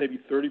people, maybe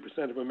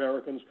 30% of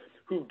Americans,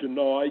 who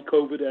deny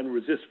COVID and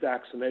resist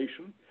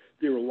vaccination.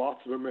 There are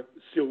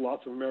still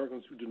lots of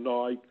Americans who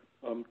deny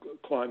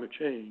climate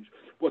change.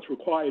 What's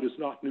required is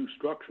not new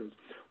structures.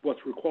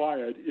 What's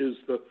required is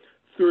the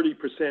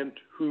 30%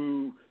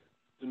 who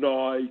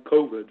deny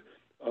COVID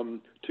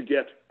to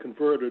get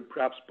converted,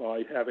 perhaps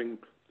by having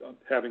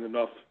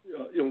enough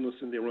illness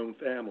in their own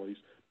families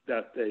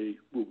that they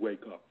will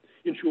wake up.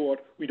 In short,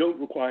 we don't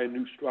require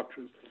new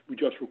structures. We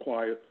just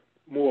require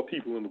more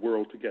people in the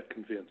world to get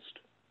convinced.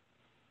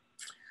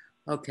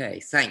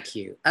 Okay, thank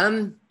you.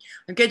 I'm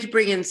going to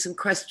bring in some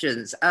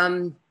questions.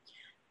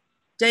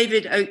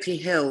 David Oakley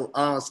Hill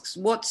asks,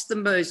 what's the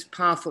most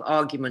powerful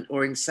argument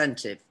or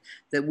incentive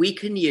that we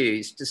can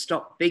use to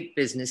stop big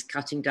business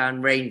cutting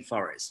down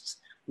rainforests,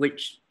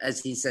 which,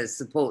 as he says,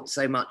 support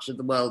so much of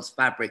the world's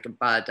fabric of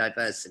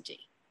biodiversity?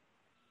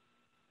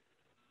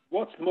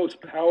 What's the most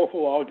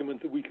powerful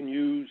argument that we can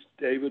use,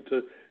 David,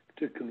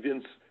 to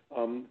convince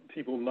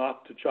people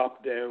not to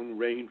chop down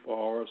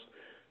rainforests?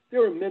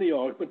 There are many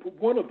arguments, but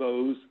one of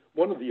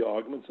the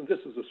arguments, and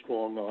this is a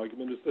strong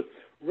argument, is that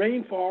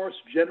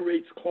rainforest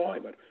generates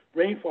climate.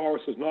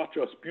 Rainforest is not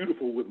just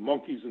beautiful with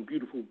monkeys and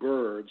beautiful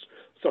birds,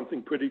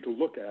 something pretty to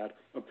look at.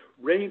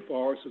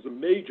 Rainforest is a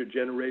major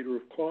generator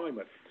of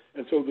climate.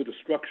 And so the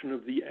destruction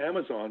of the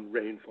Amazon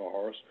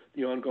rainforest,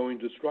 the ongoing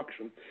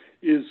destruction,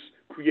 is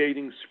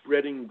creating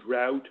spreading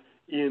drought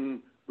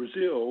in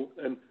Brazil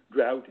and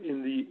drought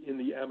in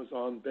the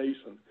Amazon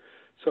basin.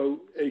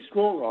 So a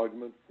strong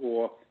argument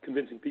for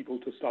convincing people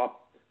to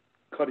stop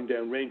cutting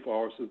down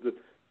rainforests is that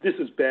this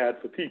is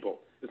bad for people.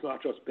 It's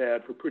not just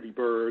bad for pretty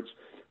birds,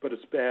 but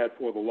it's bad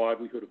for the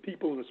livelihood of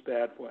people, and it's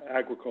bad for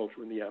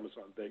agriculture in the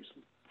Amazon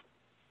basin.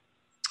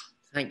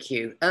 Thank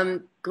you.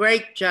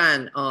 Greg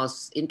Jan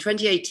asks, in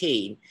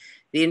 2018,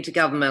 the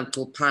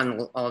Intergovernmental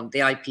Panel on the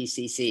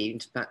IPCC,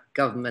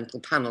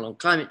 Intergovernmental Panel on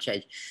Climate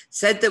Change,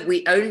 said that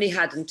we only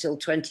had until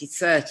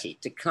 2030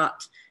 to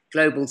cut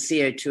global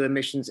CO2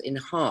 emissions in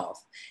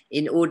half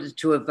in order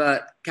to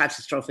avert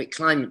catastrophic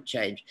climate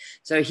change.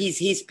 So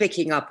he's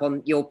picking up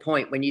on your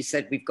point when you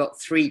said we've got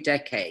 3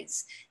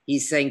 decades.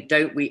 He's saying,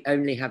 don't we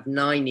only have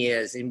 9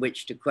 years in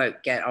which to,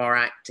 quote, get our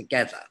act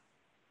together?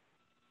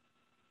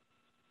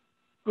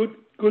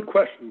 Good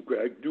question,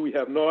 Greg. Do we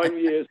have 9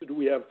 years or do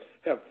we have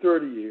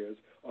 30 years?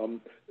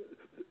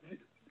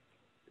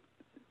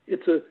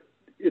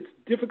 It's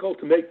difficult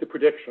to make the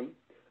prediction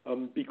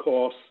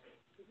because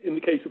in the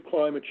case of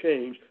climate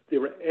change,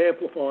 there are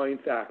amplifying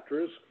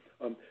factors.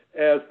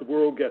 As the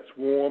world gets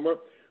warmer,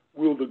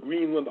 will the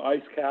Greenland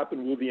ice cap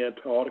and will the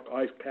Antarctic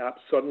ice cap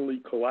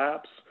suddenly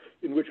collapse,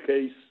 in which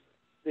case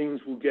things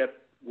will get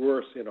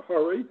worse in a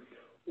hurry?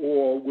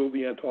 Or will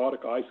the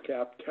Antarctic ice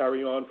cap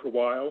carry on for a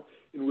while,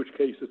 in which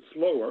case it's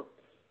slower?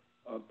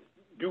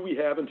 Do we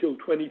have until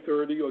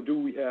 2030 or do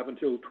we have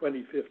until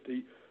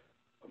 2050?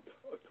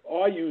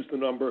 I use the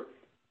number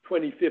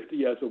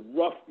 2050 as a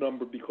rough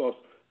number because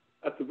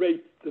at the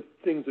rate that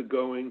things are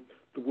going,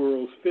 the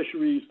world's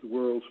fisheries, the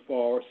world's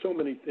forests, so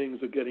many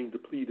things are getting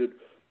depleted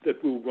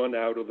that we'll run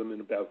out of them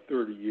in about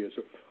 30 years.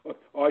 So,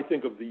 I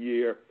think of the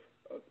year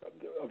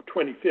of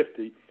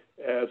 2050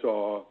 as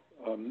our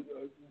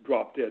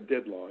drop-dead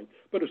deadline.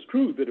 But it's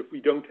true that if we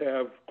don't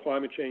have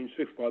climate change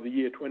fixed by the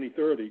year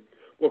 2030,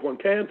 what one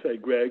can say,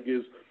 Greg,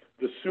 is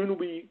the sooner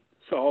we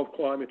solve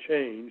climate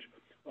change,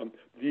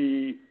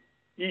 the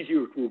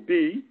easier it will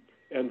be,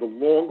 and the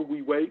longer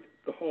we wait,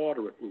 the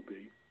harder it will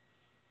be.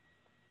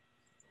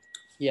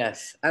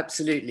 Yes,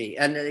 absolutely.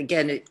 And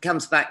again, it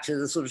comes back to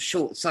the sort of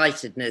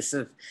short-sightedness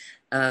of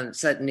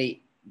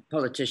certainly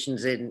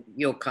politicians in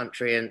your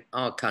country and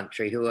our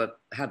country who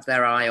have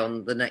their eye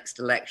on the next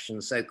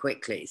election so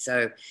quickly.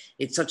 So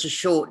it's such a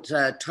short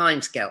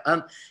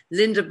timescale.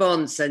 Linda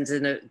Bond sends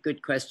in a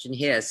good question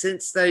here.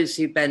 Since those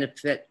who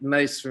benefit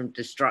most from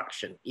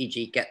destruction,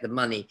 e.g. get the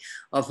money,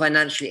 are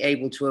financially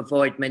able to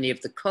avoid many of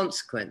the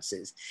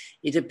consequences,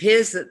 it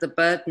appears that the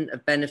burden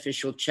of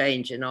beneficial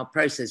change in our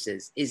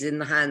processes is in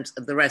the hands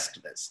of the rest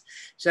of us.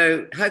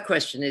 So her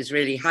question is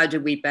really, how do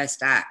we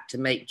best act to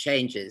make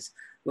changes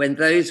when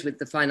those with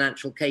the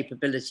financial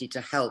capability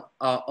to help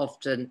are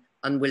often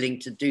unwilling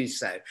to do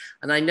so?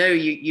 And I know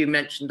you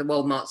mentioned the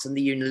Walmarts and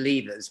the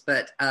Unilevers,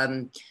 but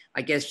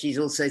I guess she's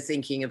also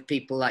thinking of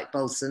people like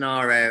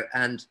Bolsonaro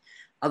and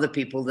other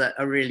people that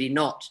are really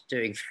not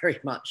doing very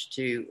much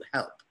to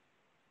help.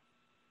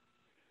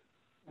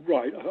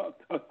 Right.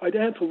 I'd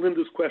answer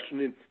Linda's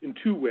question in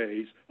 2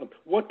 ways.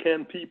 What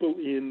can people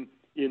in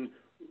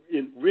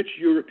rich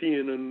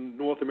European and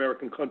North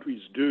American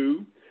countries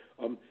do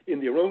in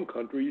their own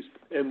countries,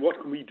 and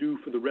what can we do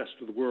for the rest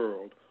of the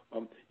world?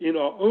 In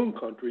our own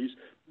countries,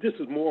 this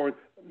is more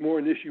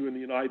an issue in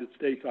the United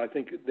States, I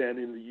think, than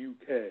in the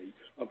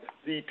UK.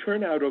 The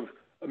turnout of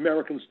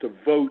Americans to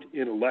vote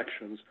in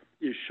elections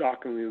is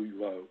shockingly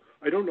low.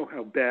 I don't know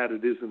how bad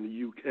it is in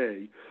the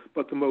UK,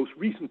 but the most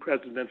recent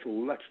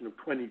presidential election of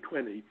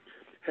 2020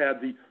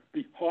 had the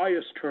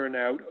highest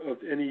turnout of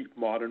any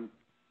modern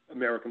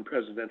American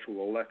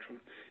presidential election.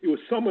 It was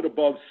somewhat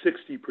above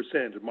 60%.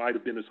 It might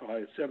have been as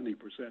high as 70%.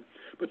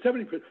 But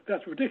 70%,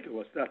 that's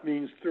ridiculous. That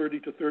means 30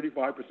 to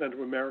 35% of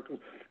Americans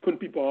couldn't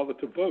be bothered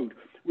to vote.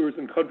 Whereas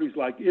in countries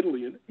like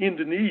Italy and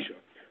Indonesia,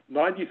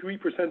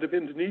 93% of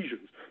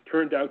Indonesians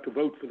turned out to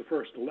vote for the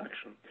first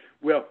election.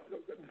 Well,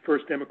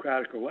 first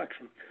democratic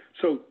election.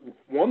 So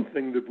one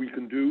thing that we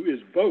can do is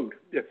vote.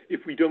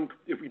 If we don't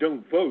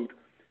vote,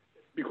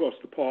 because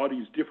the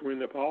parties differ in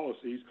their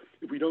policies,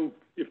 if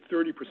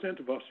 30%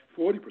 of us,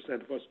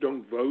 40% of us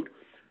don't vote,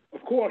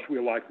 of course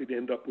we're likely to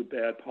end up with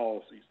bad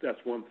policies. That's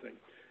one thing.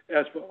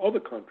 As for other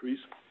countries,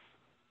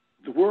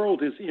 the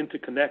world is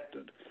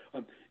interconnected.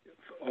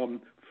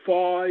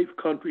 5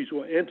 countries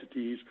or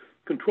entities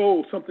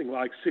control something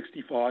like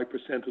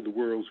 65% of the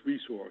world's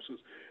resources,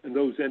 and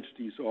those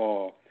entities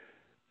are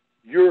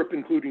Europe,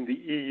 including the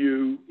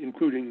EU,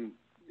 including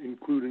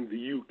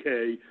the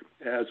UK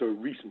as a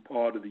recent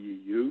part of the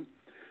EU,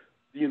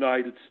 the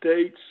United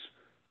States,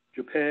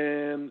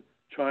 Japan,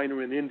 China,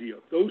 and India.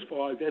 Those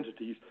 5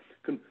 entities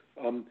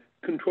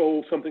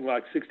control something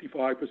like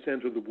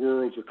 65% of the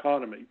world's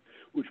economy,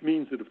 which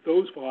means that if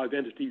those 5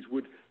 entities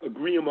would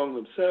agree among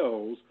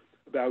themselves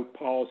about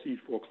policies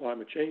for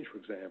climate change, for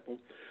example,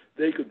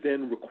 they could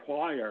then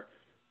require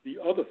the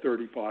other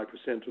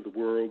 35% of the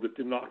world that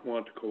did not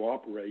want to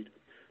cooperate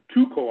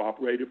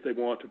if they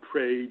want to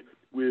trade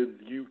with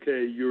UK,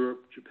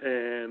 Europe,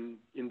 Japan,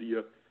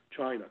 India,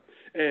 China.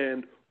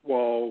 And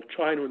while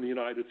China and the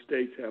United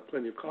States have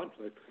plenty of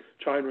conflict,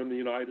 China and the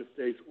United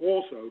States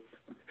also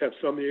have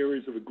some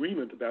areas of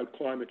agreement about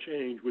climate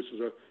change, which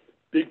is a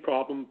big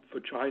problem for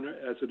China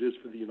as it is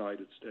for the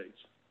United States.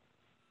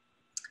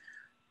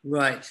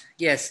 Right.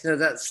 Yes. No,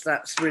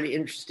 that's really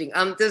interesting.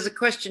 There's a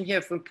question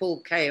here from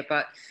Paul Kay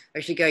about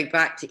actually going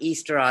back to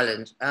Easter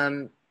Island.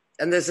 And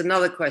there's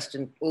another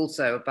question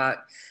also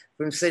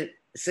from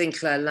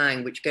Sinclair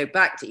Lang, which go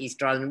back to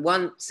Easter Island.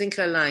 One,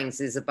 Sinclair Lang's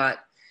is about,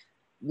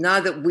 now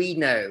that we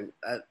know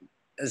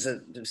as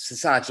a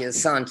society, as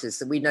scientists,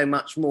 that we know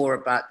much more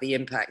about the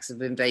impacts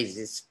of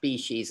invasive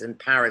species and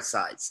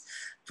parasites,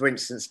 for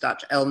instance,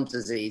 Dutch elm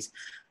disease,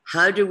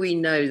 how do we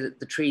know that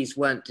the trees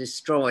weren't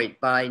destroyed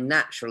by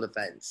natural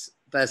events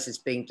versus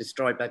being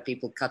destroyed by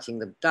people cutting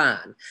them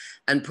down?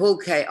 And Paul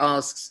Kay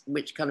asks,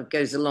 which kind of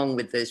goes along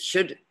with this,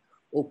 should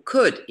or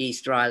could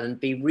Easter Island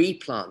be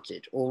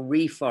replanted or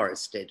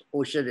reforested,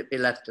 or should it be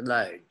left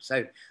alone?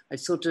 So I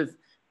sort of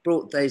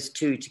brought those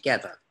two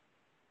together.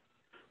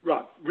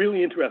 Right,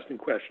 really interesting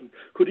question.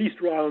 Could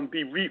Easter Island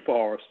be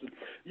reforested?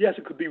 Yes,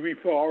 it could be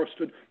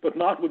reforested, but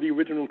not with the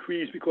original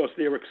trees because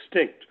they're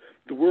extinct.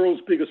 The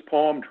world's biggest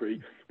palm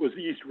tree was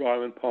the Easter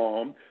Island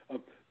palm,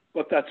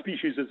 but that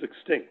species is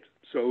extinct.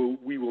 So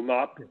we will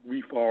not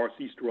reforest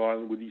Easter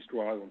Island with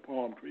Easter Island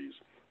palm trees.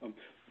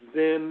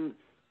 Then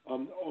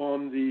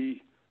on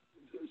the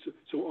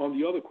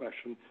other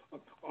question,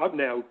 I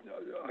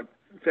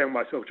found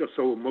myself just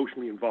so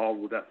emotionally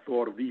involved with that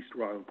thought of the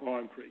Easter Island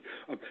palm tree.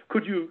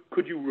 Could you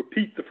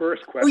repeat the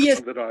first question? Oh,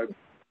 yes. That I?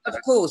 Of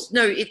course.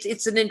 No,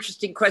 it's an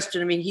interesting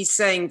question. I mean, he's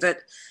saying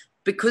that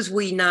because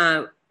we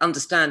now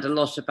understand a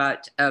lot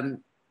about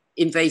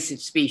invasive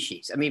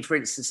species. I mean, for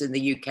instance, in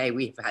the UK,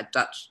 we've had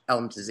Dutch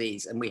elm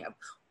disease and we have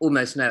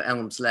almost no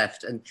elms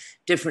left, and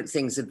different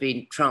things have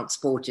been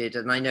transported.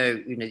 And I know,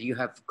 you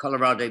have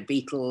Colorado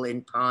beetle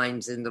in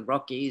pines in the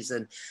Rockies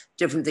and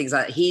different things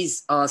like that.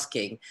 He's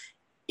asking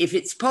if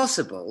it's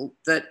possible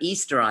that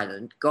Easter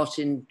Island got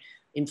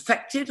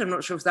infected. I'm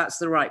not sure if that's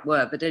the right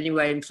word, but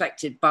anyway,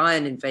 infected by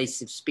an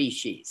invasive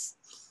species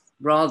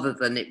rather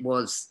than it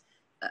was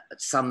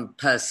some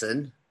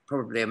person,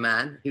 probably a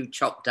man, who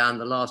chopped down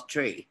the last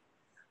tree.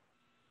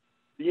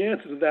 The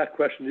answer to that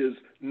question is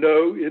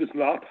no, it is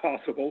not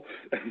possible.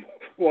 And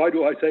why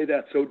do I say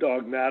that so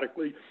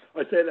dogmatically?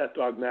 I say that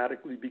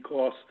dogmatically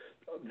because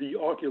the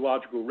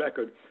archaeological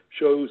record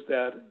shows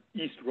that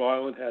Easter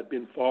Island had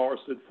been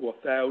forested for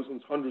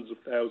thousands, hundreds of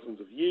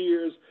thousands of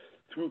years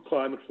through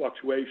climate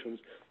fluctuations.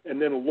 And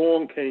then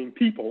along came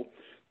people,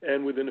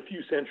 and within a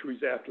few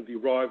centuries after the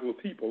arrival of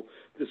people,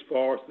 this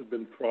forest had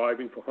been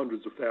thriving for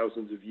hundreds of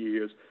thousands of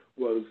years,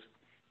 was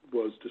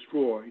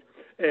destroyed.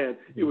 And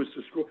it was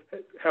destroyed.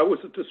 How was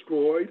it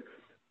destroyed?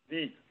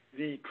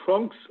 The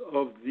trunks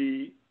of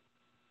the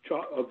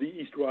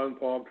Easter Island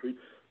palm tree,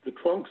 the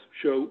trunks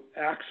show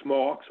axe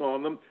marks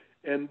on them,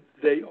 and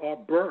they are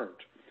burnt.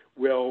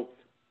 Well,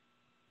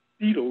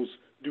 beetles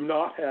do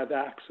not have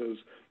axes,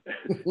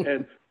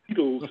 and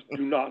beetles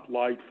do not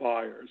light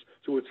fires.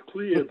 So it's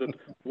clear that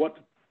what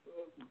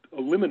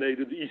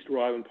eliminated the Easter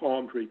Island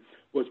palm tree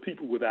was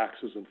people with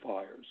axes and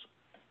fires.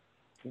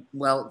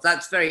 Well,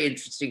 that's very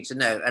interesting to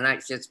know. And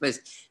actually, I suppose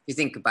if you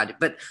think about it,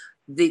 but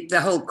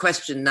the whole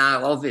question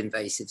now of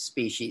invasive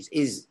species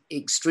is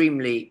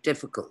extremely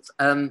difficult.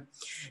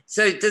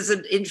 So there's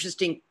an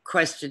interesting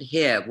question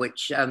here,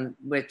 which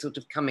we're sort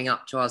of coming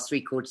up to our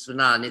 3/4 of an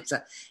hour, and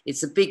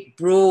it's a big,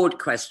 broad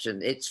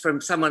question. It's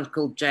from someone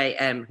called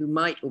JM, who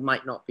might or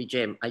might not be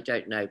Jim, I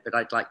don't know, but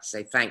I'd like to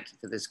say thank you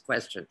for this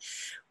question,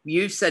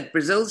 you said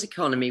Brazil's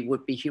economy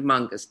would be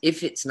humongous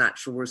if its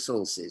natural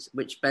resources,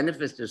 which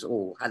benefit us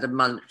all, had a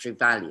monetary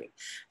value.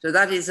 So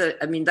that's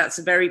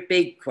a very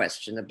big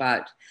question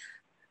about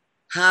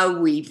how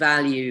we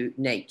value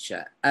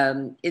nature.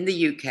 In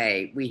the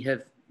UK, we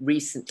have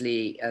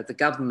recently, the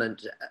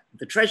government,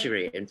 the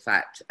Treasury, in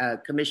fact,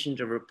 commissioned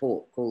a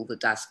report called the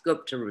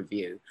Dasgupta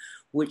Review,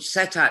 which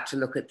set out to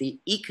look at the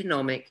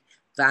economic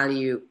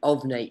value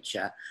of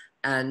nature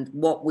and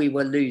what we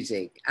were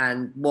losing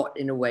and what,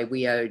 in a way,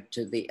 we owed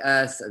to the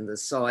earth and the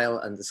soil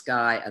and the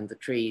sky and the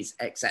trees,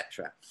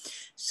 etc.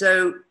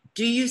 So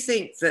do you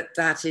think that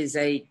that is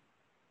a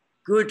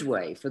good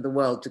way for the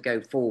world to go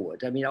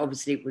forward? I mean,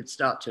 obviously, it would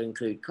start to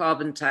include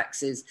carbon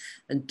taxes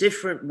and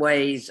different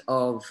ways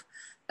of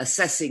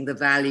assessing the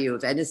value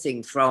of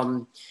anything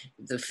from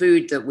the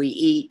food that we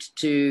eat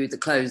to the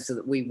clothes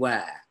that we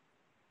wear.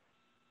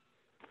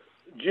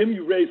 Jim,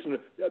 you raised,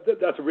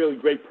 that's a really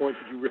great point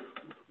that you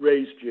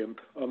raised, Jim.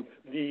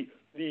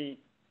 The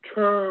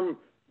term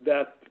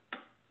that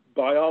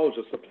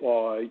biologists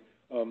apply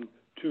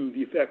to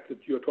the effect that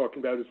you're talking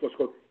about is what's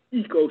called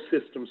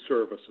ecosystem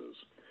services.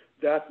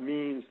 That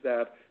means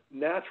that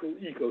natural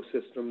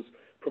ecosystems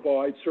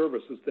provide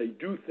services. They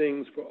do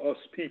things for us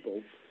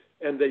people,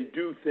 and they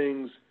do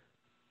things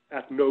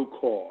at no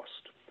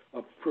cost.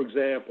 For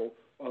example,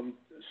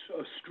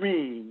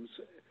 streams,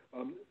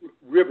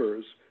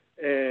 rivers,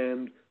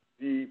 and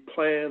the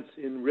plants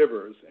in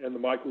rivers and the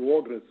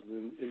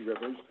microorganisms in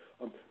rivers,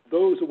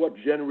 those are what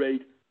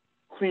generate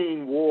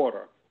clean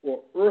water,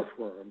 or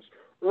earthworms.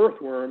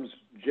 Earthworms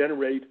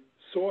generate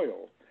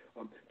soil.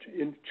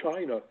 In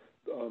China,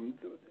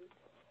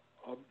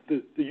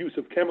 the use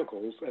of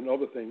chemicals and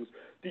other things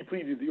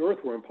depleted the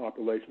earthworm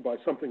population by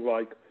something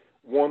like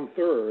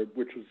 1/3,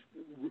 which has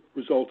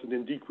resulted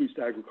in decreased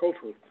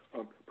agricultural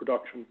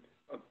production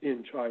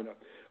in China.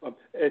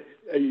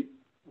 A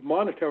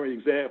monetary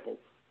example,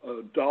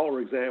 a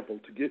dollar example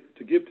to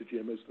give to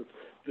Jim is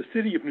the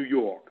city of New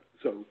York,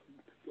 so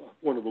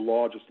one of the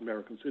largest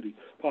American cities,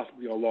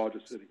 possibly our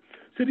largest city.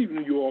 City of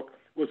New York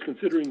was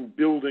considering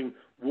building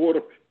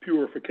water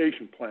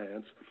purification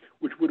plants,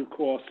 which would have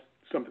cost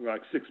something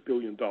like $6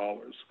 billion.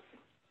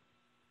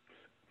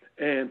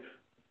 And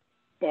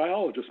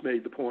biologists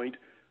made the point,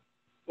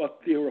 but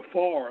there are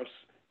forests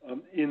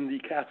in the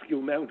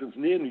Catskill Mountains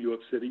near New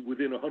York City,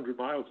 within 100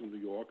 miles of New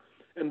York,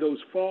 and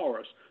those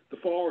forests, the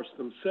forests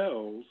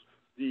themselves,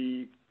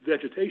 the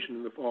vegetation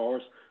in the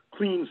forest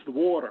cleans the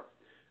water.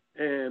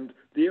 And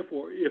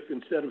therefore, if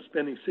instead of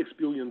spending $6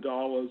 billion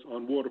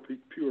on water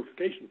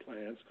purification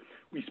plants,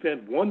 we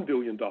spent $1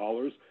 billion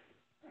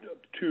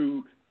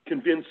to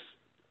convince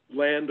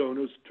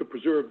landowners to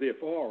preserve their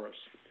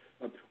forests,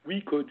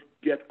 we could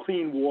get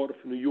clean water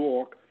for New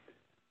York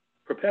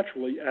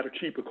perpetually at a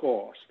cheaper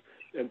cost.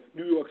 And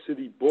New York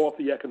City bought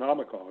the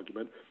economic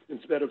argument.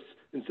 Instead of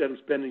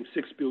spending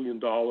 $6 billion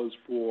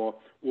for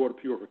water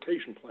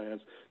purification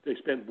plants, they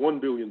spent $1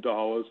 billion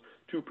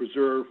to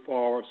preserve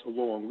forests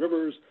along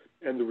rivers,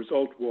 and the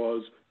result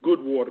was good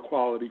water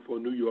quality for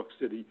New York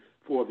City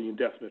for the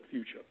indefinite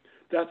future.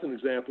 That's an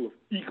example of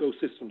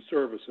ecosystem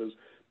services,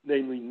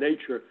 namely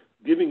nature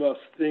giving us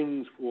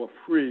things for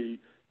free,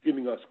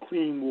 giving us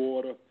clean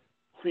water,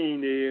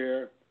 clean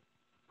air,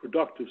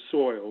 productive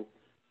soil,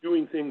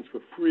 doing things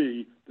for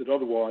free that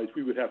otherwise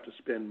we would have to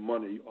spend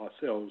money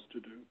ourselves to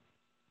do.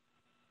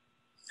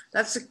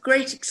 That's a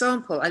great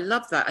example. I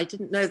love that. I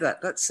didn't know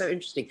that. That's so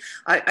interesting.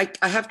 I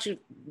have to,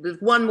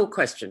 there's one more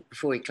question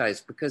before we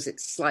close, because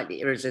it's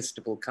slightly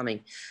irresistible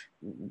coming,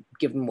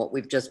 given what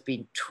we've just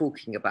been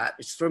talking about.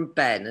 It's from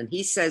Ben, and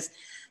he says,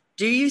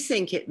 do you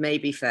think it may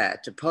be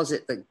fair to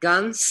posit that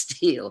guns,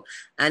 steel,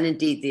 and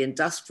indeed the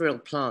industrial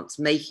plants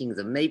making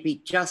them may be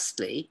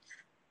justly,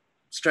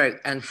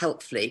 and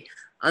helpfully,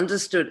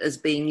 understood as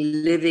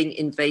being living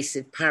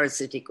invasive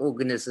parasitic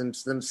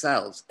organisms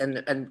themselves,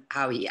 and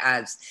how he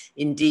adds,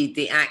 indeed,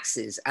 the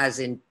axes, as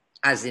in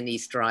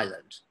Easter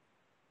Island?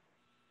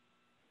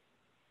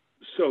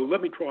 So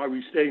let me try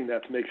restating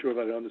that to make sure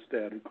that I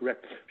understand it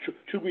correct.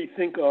 Should we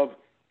think of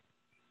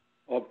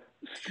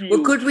steel?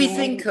 Well, could we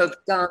think of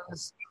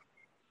guns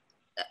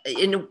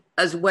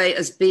as a way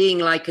as being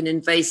like an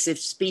invasive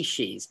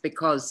species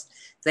because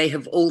they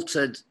have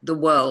altered the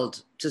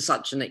world to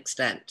such an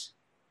extent?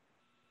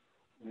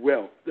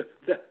 Well,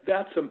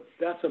 that's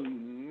a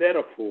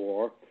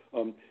metaphor.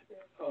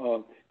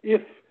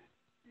 If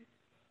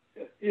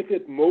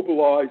it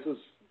mobilizes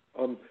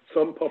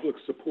some public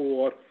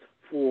support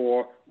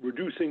for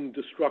reducing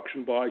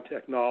destruction by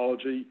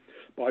technology,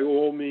 by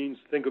all means,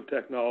 think of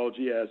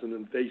technology as an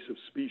invasive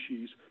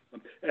species.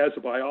 As a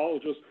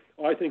biologist,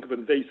 I think of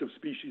invasive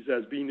species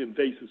as being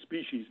invasive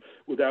species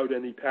without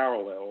any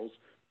parallels,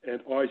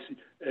 and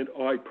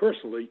I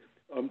personally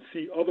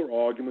see other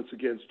arguments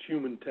against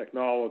human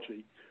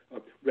technology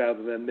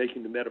rather than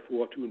making the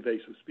metaphor to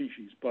invasive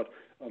species. But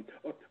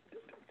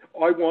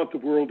I want the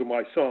world of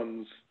my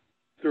sons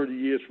 30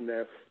 years from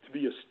now to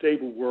be a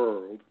stable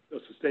world, a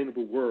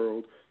sustainable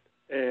world,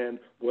 and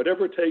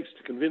whatever it takes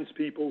to convince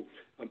people,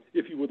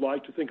 if you would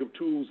like to think of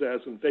tools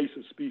as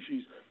invasive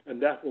species,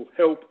 and that will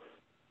help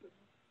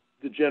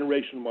the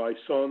generation of my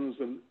sons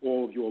and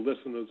all of your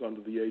listeners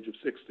under the age of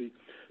 60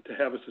 to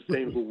have a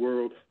sustainable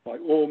world, by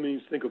all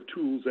means, think of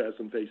tools as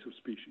invasive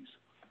species.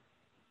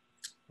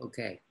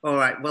 Okay. All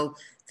right. Well,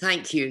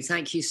 thank you.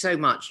 Thank you so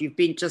much. You've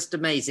been just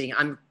amazing.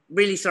 I'm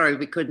really sorry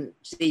we couldn't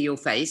see your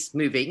face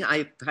moving.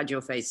 I had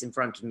your face in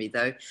front of me,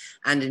 though,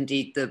 and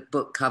indeed the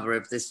book cover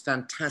of this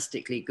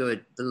fantastically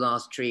good The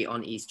Last Tree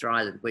on Easter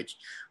Island, which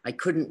I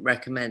couldn't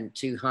recommend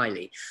too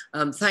highly.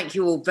 Thank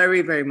you all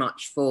very, very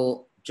much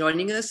for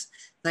joining us.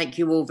 Thank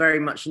you all very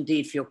much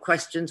indeed for your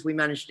questions. We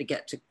managed to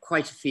get to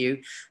quite a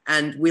few,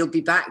 and we'll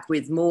be back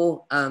with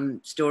more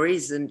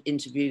stories and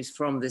interviews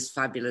from this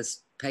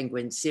fabulous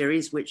Penguin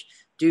series, which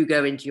do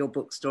go into your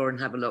bookstore and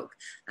have a look.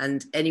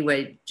 And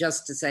anyway,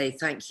 just to say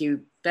thank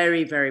you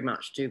very, very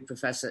much to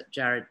Professor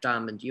Jared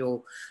Diamond.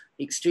 You're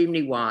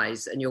extremely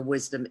wise and your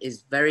wisdom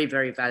is very,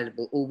 very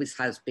valuable, always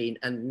has been,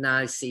 and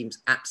now seems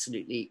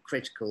absolutely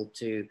critical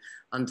to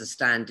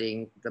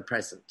understanding the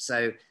present.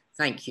 So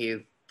thank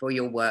you for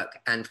your work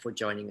and for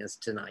joining us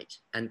tonight,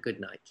 and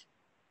good night.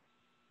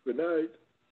 Good night.